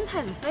豪门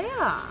太子妃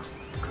了。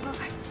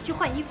快，去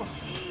换衣服。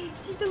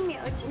激动了，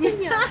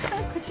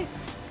快去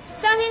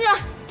相亲去。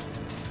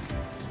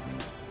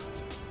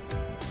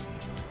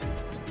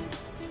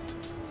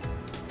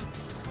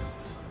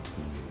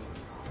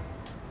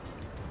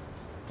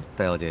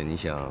戴小姐，你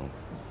想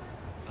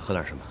喝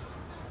点什么？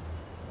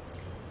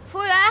服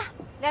务员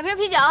，2瓶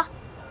啤酒。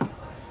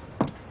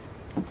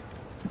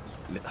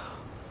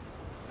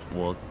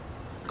我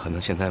可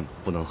能现在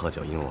不能喝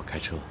酒，因为我开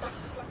车。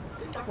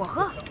我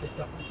喝。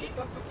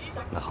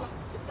那好，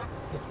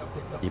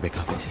一杯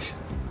咖啡，谢谢。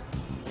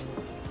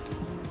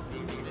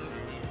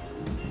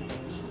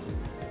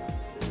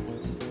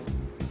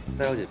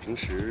戴小姐平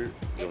时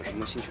有什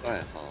么兴趣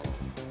爱好？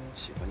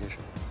喜欢些什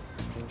么？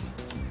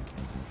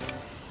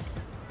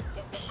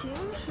平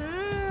时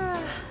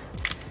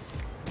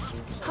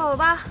泡泡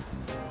吧，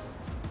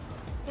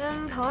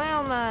跟朋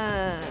友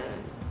们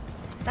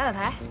打打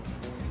牌，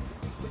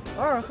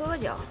偶尔喝喝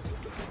酒，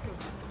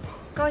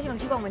高兴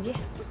去逛逛街。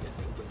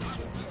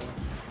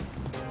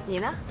你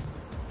呢？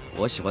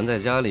我喜欢在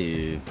家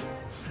里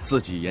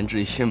自己研制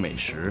一些美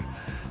食，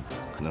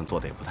可能做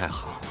的也不太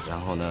好。然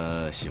后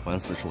呢，喜欢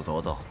四处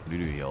走走、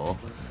旅游，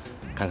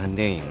看看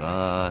电影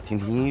啊，听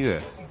听音乐，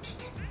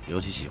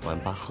尤其喜欢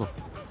巴赫。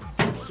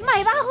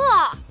迈巴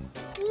赫，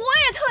我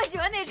也特喜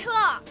欢那车。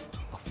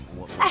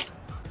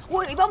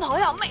我有一帮朋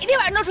友，每天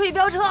晚上都出去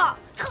飙车，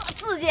特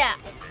刺激。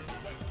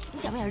你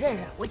想不想认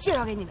识？我介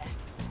绍给你们。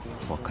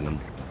我可能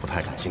不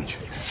太感兴趣。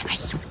哎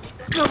呦，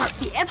哥们儿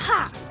别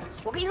怕，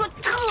我跟你说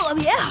特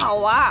别好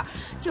玩，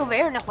就围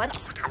着那环岛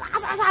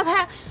撒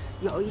开。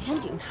有一天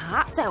警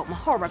察在我们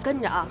后边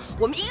跟着啊，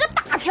我们一个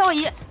大漂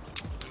移，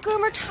哥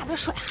们儿差点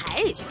甩海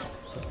里去了。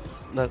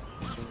那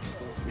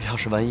要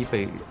是万一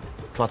被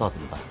抓到怎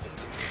么办？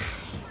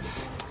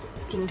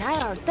警察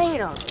要是逮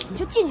着了，你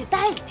就进去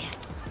待几天，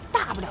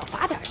大不了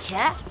罚点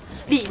钱，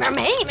里面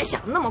没你们想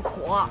的那么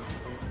苦。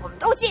我们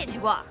都进去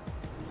过。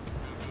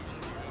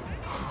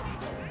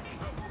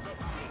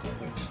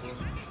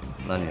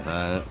那你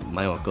还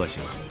蛮有个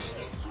性的。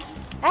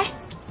哎，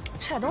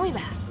吃点东西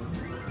呗。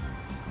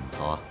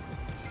好啊。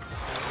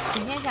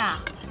沈先生，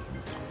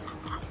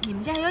你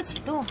们家有几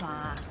栋房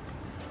啊？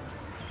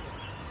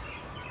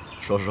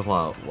说实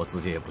话，我自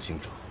己也不清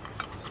楚。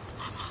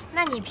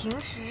那你平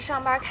时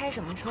上班开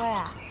什么车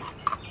呀？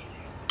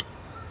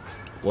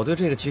我对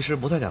这个其实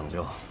不太讲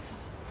究，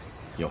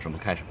有什么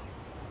开什么。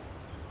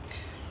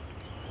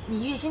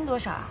你月薪多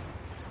少？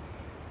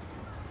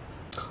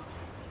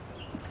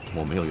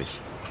我没有月薪。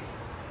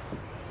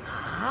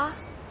啊？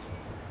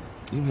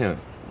因为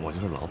我就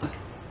是老板。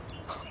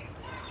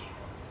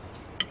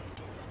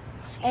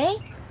哎，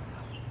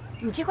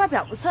你这块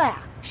表不错呀，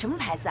什么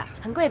牌子啊？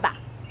很贵吧？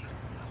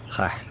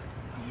嗨，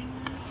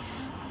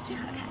真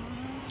好看。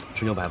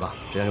吃牛排吧，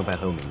这家牛排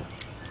很有名的。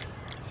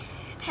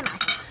太麻烦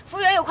了，服务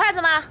员有筷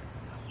子吗？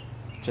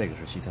这个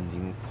是西餐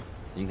厅，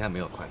应该没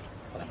有筷子，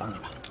我来帮你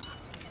吧。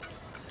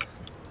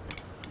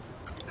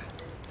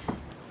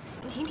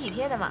你挺体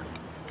贴的嘛。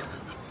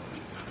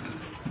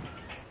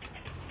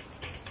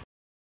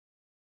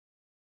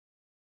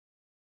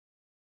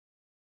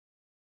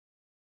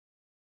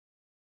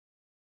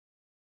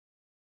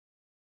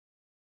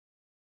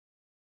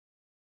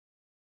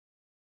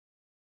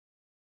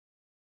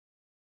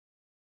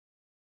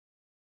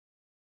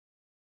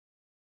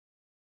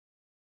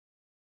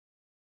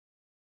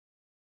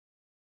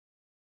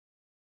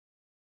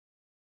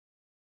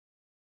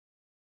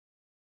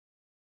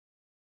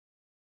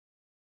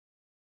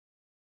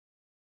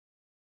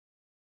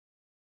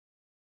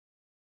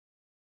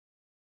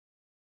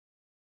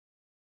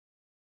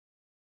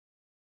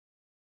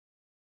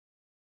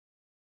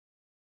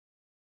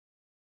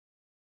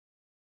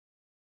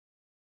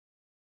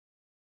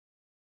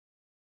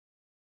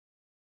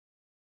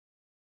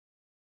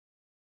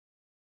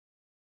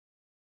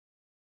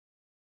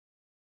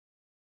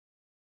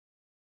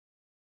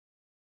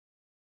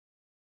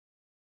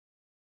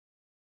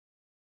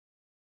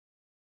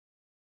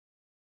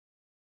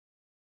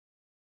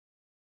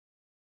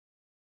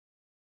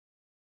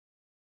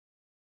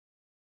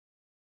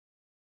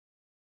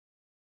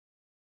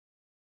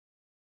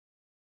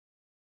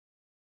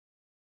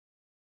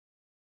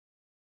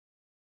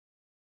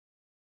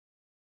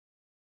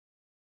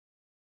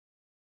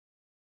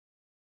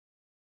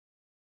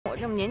我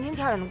这么年轻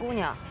漂亮的姑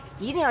娘，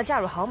一定要嫁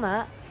入豪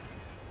门。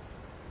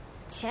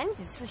前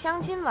几次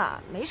相亲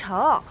吧没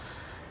成，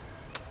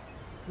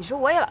你说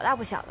我也老大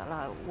不小的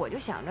了，我就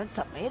想着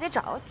怎么也得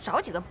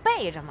找几个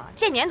背着嘛。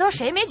这年头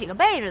谁没几个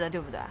背着的，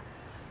对不对？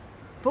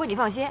不过你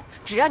放心，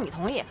只要你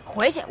同意，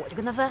回去我就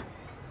跟他分。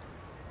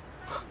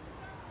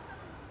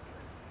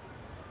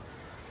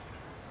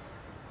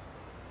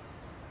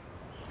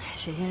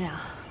沈先生，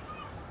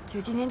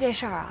就今天这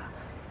事儿啊，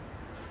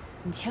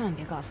你千万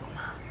别告诉我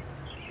妈。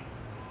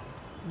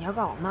你要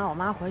告我妈，我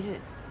妈回去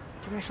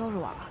就该收拾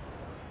我了。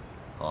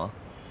好啊，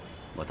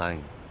我答应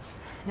你。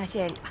那谢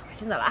谢你了，我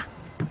先走了啊。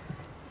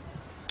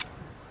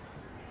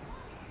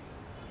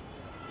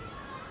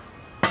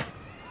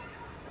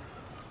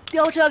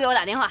飙车给我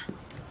打电话，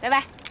拜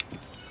拜。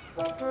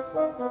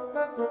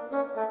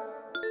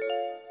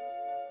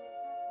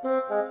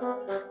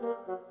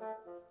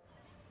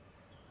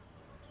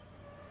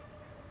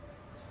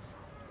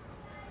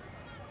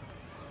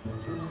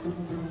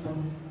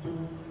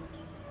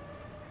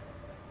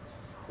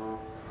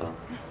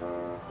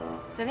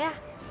怎么样？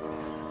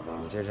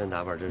你这身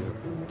打扮真是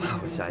把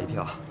我吓一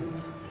跳。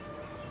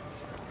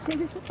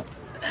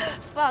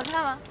不好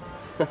看吗？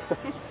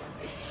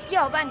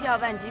要办就要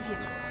办极品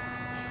嘛。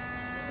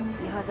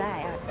以后咱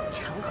俩要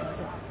常合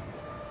作。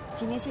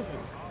今天谢谢你。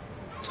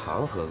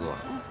常合作？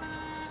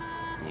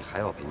你还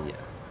要陪你演？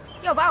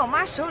要把我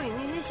妈手里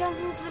那些相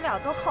亲资料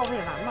都耗费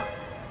完吗？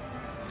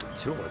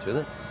其实我觉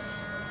得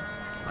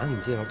把你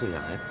介绍对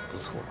象还不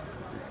错，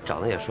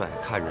长得也帅，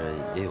看着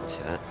也有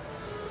钱。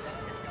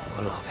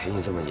我老陪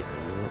你这么演，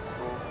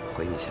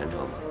毁你前程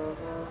吗？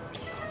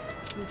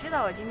你知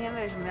道我今天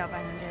为什么要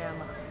扮成这样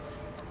吗？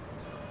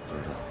不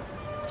知道。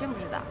真不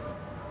知道？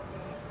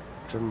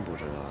真不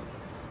知道。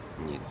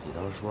你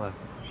倒是说呀。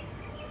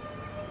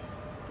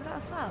不知道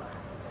算了。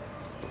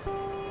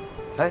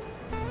哎，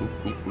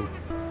你，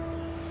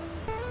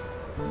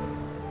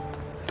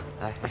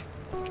哎，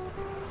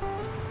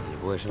你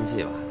不会生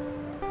气吧？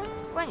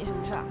关你什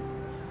么事儿？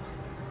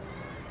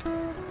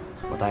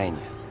我答应你，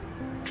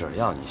只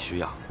要你需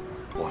要，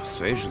我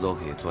随时都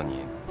可以做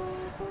你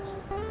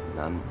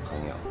男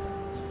朋友。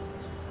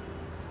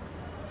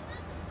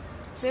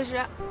随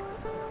时。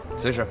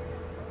随时，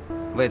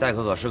为戴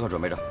可可时刻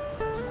准备着。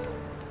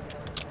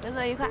合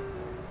作愉快。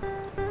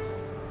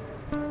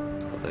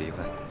合作愉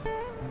快。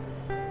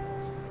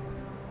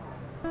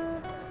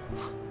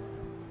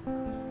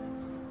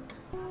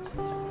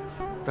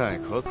戴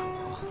可可，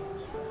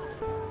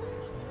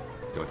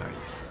有点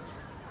意思。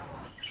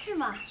是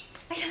吗？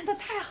哎呀，那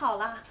太好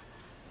了。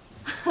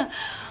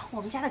我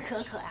们家的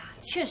可可啊，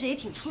确实也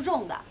挺出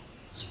众的。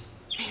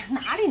哎呀，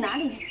哪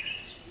里。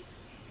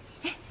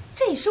哎，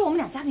这也是我们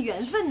两家的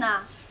缘分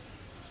呐。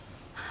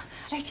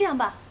哎，这样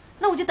吧，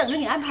那我就等着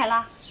你安排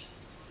了。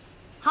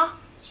好，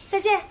再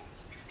见。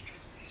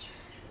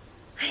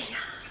哎呀，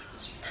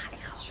太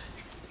好了！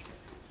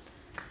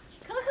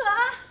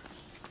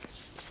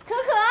可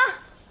可，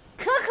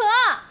可可，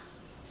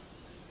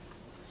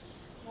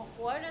我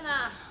活着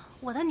呢。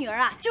我的女儿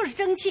啊，就是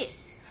争气。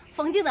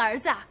冯静的儿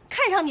子啊，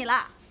看上你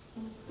了。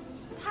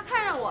他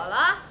看上我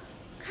了？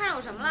看上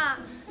我什么了？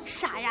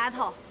傻丫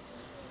头，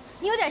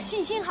你有点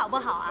信心好不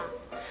好啊？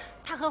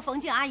他和冯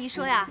静阿姨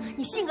说呀，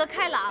你性格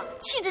开朗，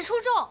气质出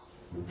众。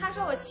他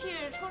说我气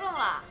质出众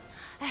了。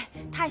哎，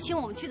他还请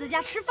我们去他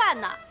家吃饭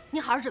呢。你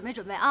好好准备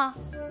准备啊。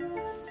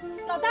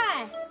老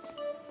戴，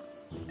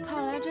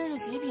看来真是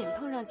极品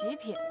碰上极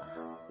品了。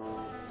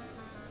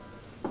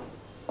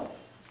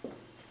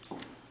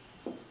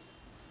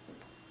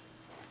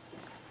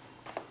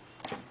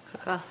可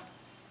可，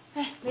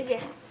哎，梅姐，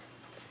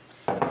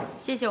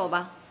谢谢我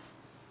吧。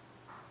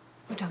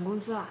我涨工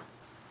资了。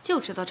就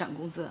知道涨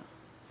工资。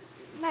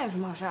那有什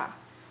么好事儿？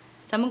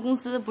咱们公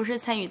司不是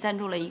参与赞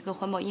助了一个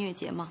环保音乐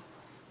节吗？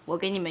我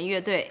给你们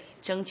乐队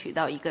争取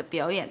到一个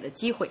表演的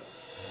机会。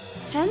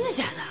真的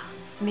假的？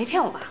你没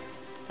骗我吧？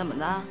怎么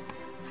的？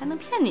还能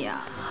骗你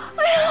啊？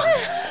哎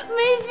呀，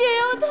梅姐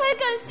呀，我太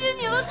感谢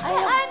你了，太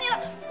爱你了。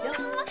行，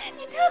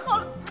你太好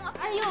了。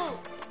哎呦，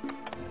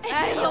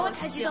哎呦，我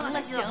太激动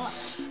了，行了。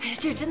哎呀，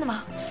这是真的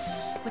吗？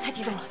我太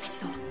激动了，太激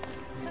动了。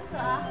可可，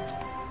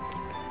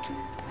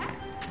哎，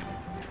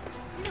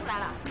你怎么来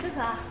了？可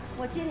可，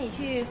我接你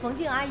去冯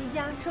静阿姨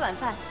家吃晚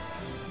饭。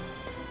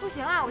不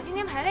行啊，我今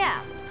天排练。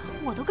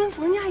我都跟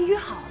冯静阿姨约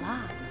好了，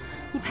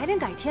你排练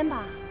改天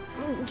吧。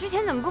你之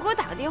前怎么不给我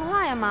打个电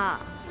话呀，妈？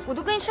我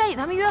都跟山野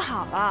他们约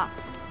好了，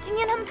今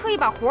天他们特意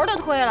把活都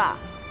推了，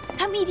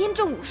他们一天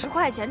挣50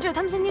块钱，这是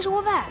他们3天生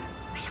活费。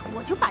哎呀，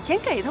我就把钱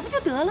给他不就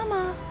得了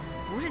吗？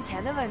不是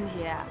钱的问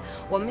题，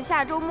我们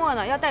下周末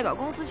呢要代表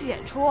公司去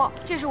演出，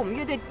这是我们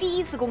乐队第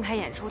一次公开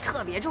演出，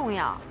特别重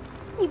要。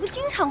你不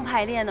经常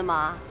排练的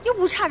吗？又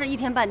不差这1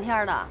天半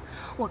天的。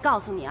我告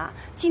诉你啊，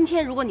今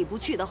天如果你不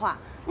去的话，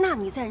那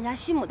你在人家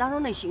心目当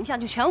中那形象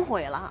就全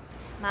毁了。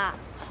妈，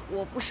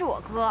我不是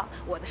我哥，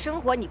我的生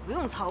活你不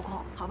用操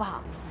控，好不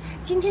好？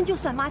今天就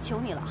算妈求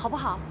你了，好不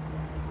好？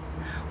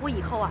我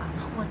以后啊，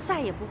我再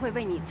也不会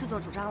为你自作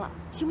主张了，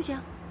行不行？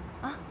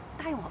啊，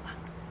答应我吧。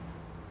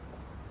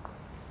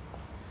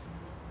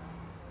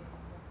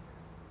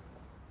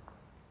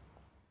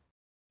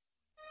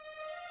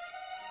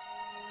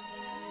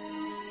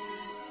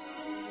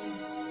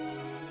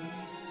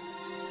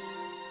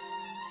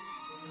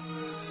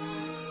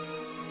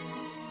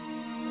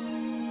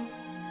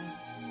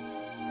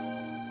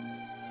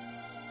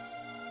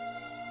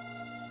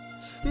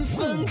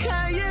分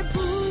开也不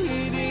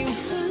一定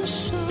分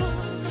手，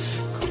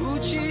哭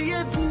泣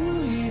也不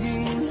一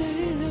定泪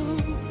流，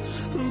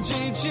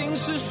激情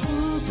是说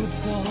不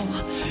走，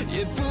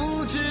也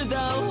不知道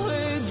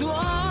会多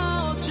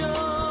久。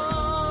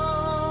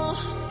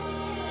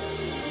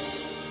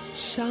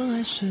相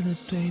爱时的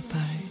对白，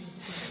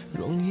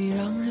容易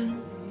让人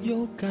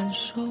有感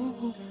受，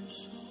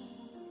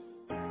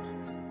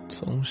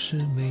总是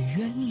没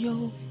缘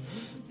由，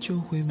就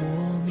会莫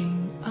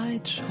名哀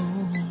愁。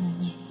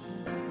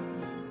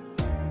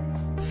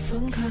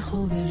分开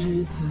后的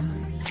日子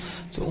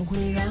总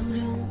会让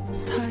人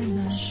太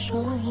难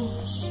受，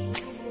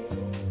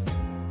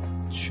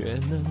却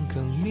能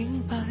更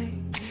明白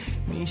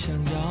你想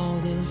要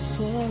的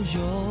所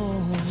有。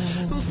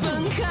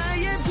分开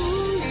也不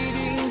一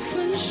定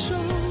分手，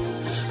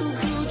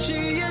哭泣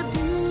也不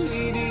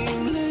一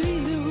定泪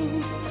流，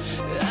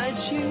爱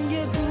情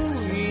也不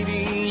一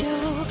定要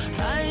海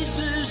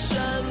誓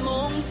山盟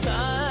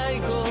才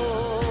够。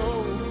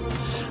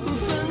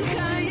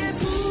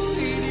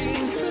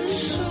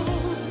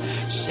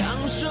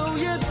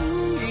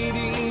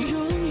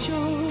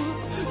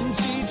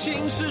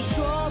情是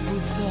说不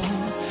走，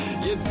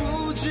也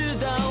不知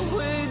道会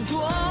多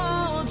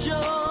久。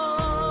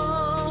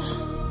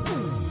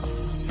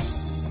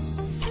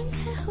分开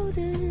后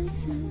的日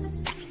子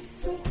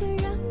总会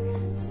让人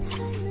太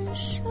难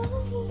受，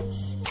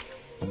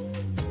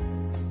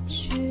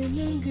却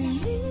能更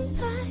明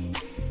白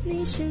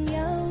你想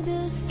要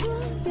的所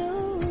有。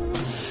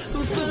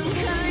分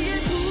开也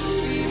不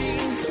一定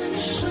分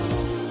手，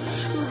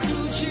哭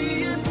泣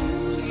也不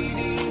一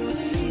定泪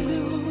流，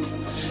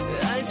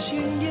爱情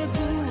也不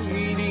一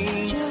定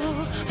要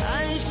海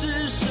誓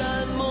山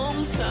盟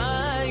才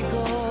够。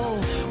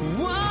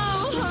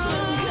分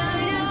开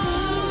也不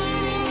一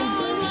定分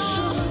手，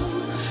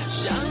相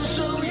守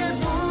也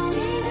不一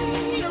定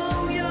拥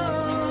有，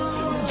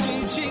激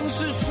情是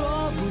说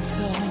不走，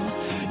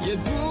也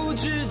不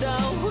知道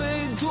会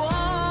多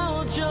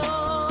久。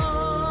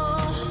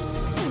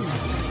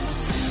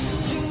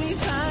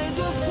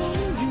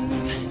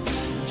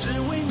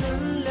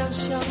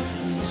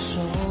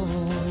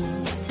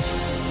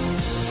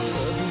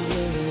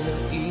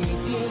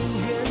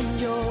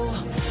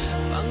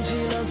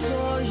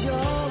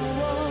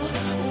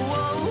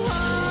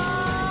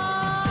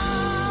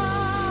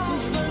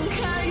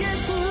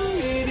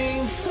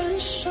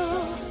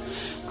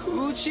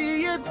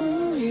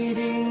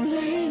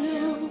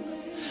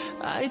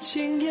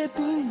情也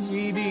不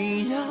一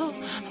定要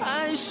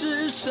海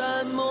誓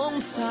山盟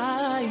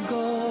才够。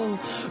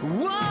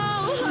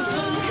分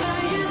开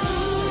也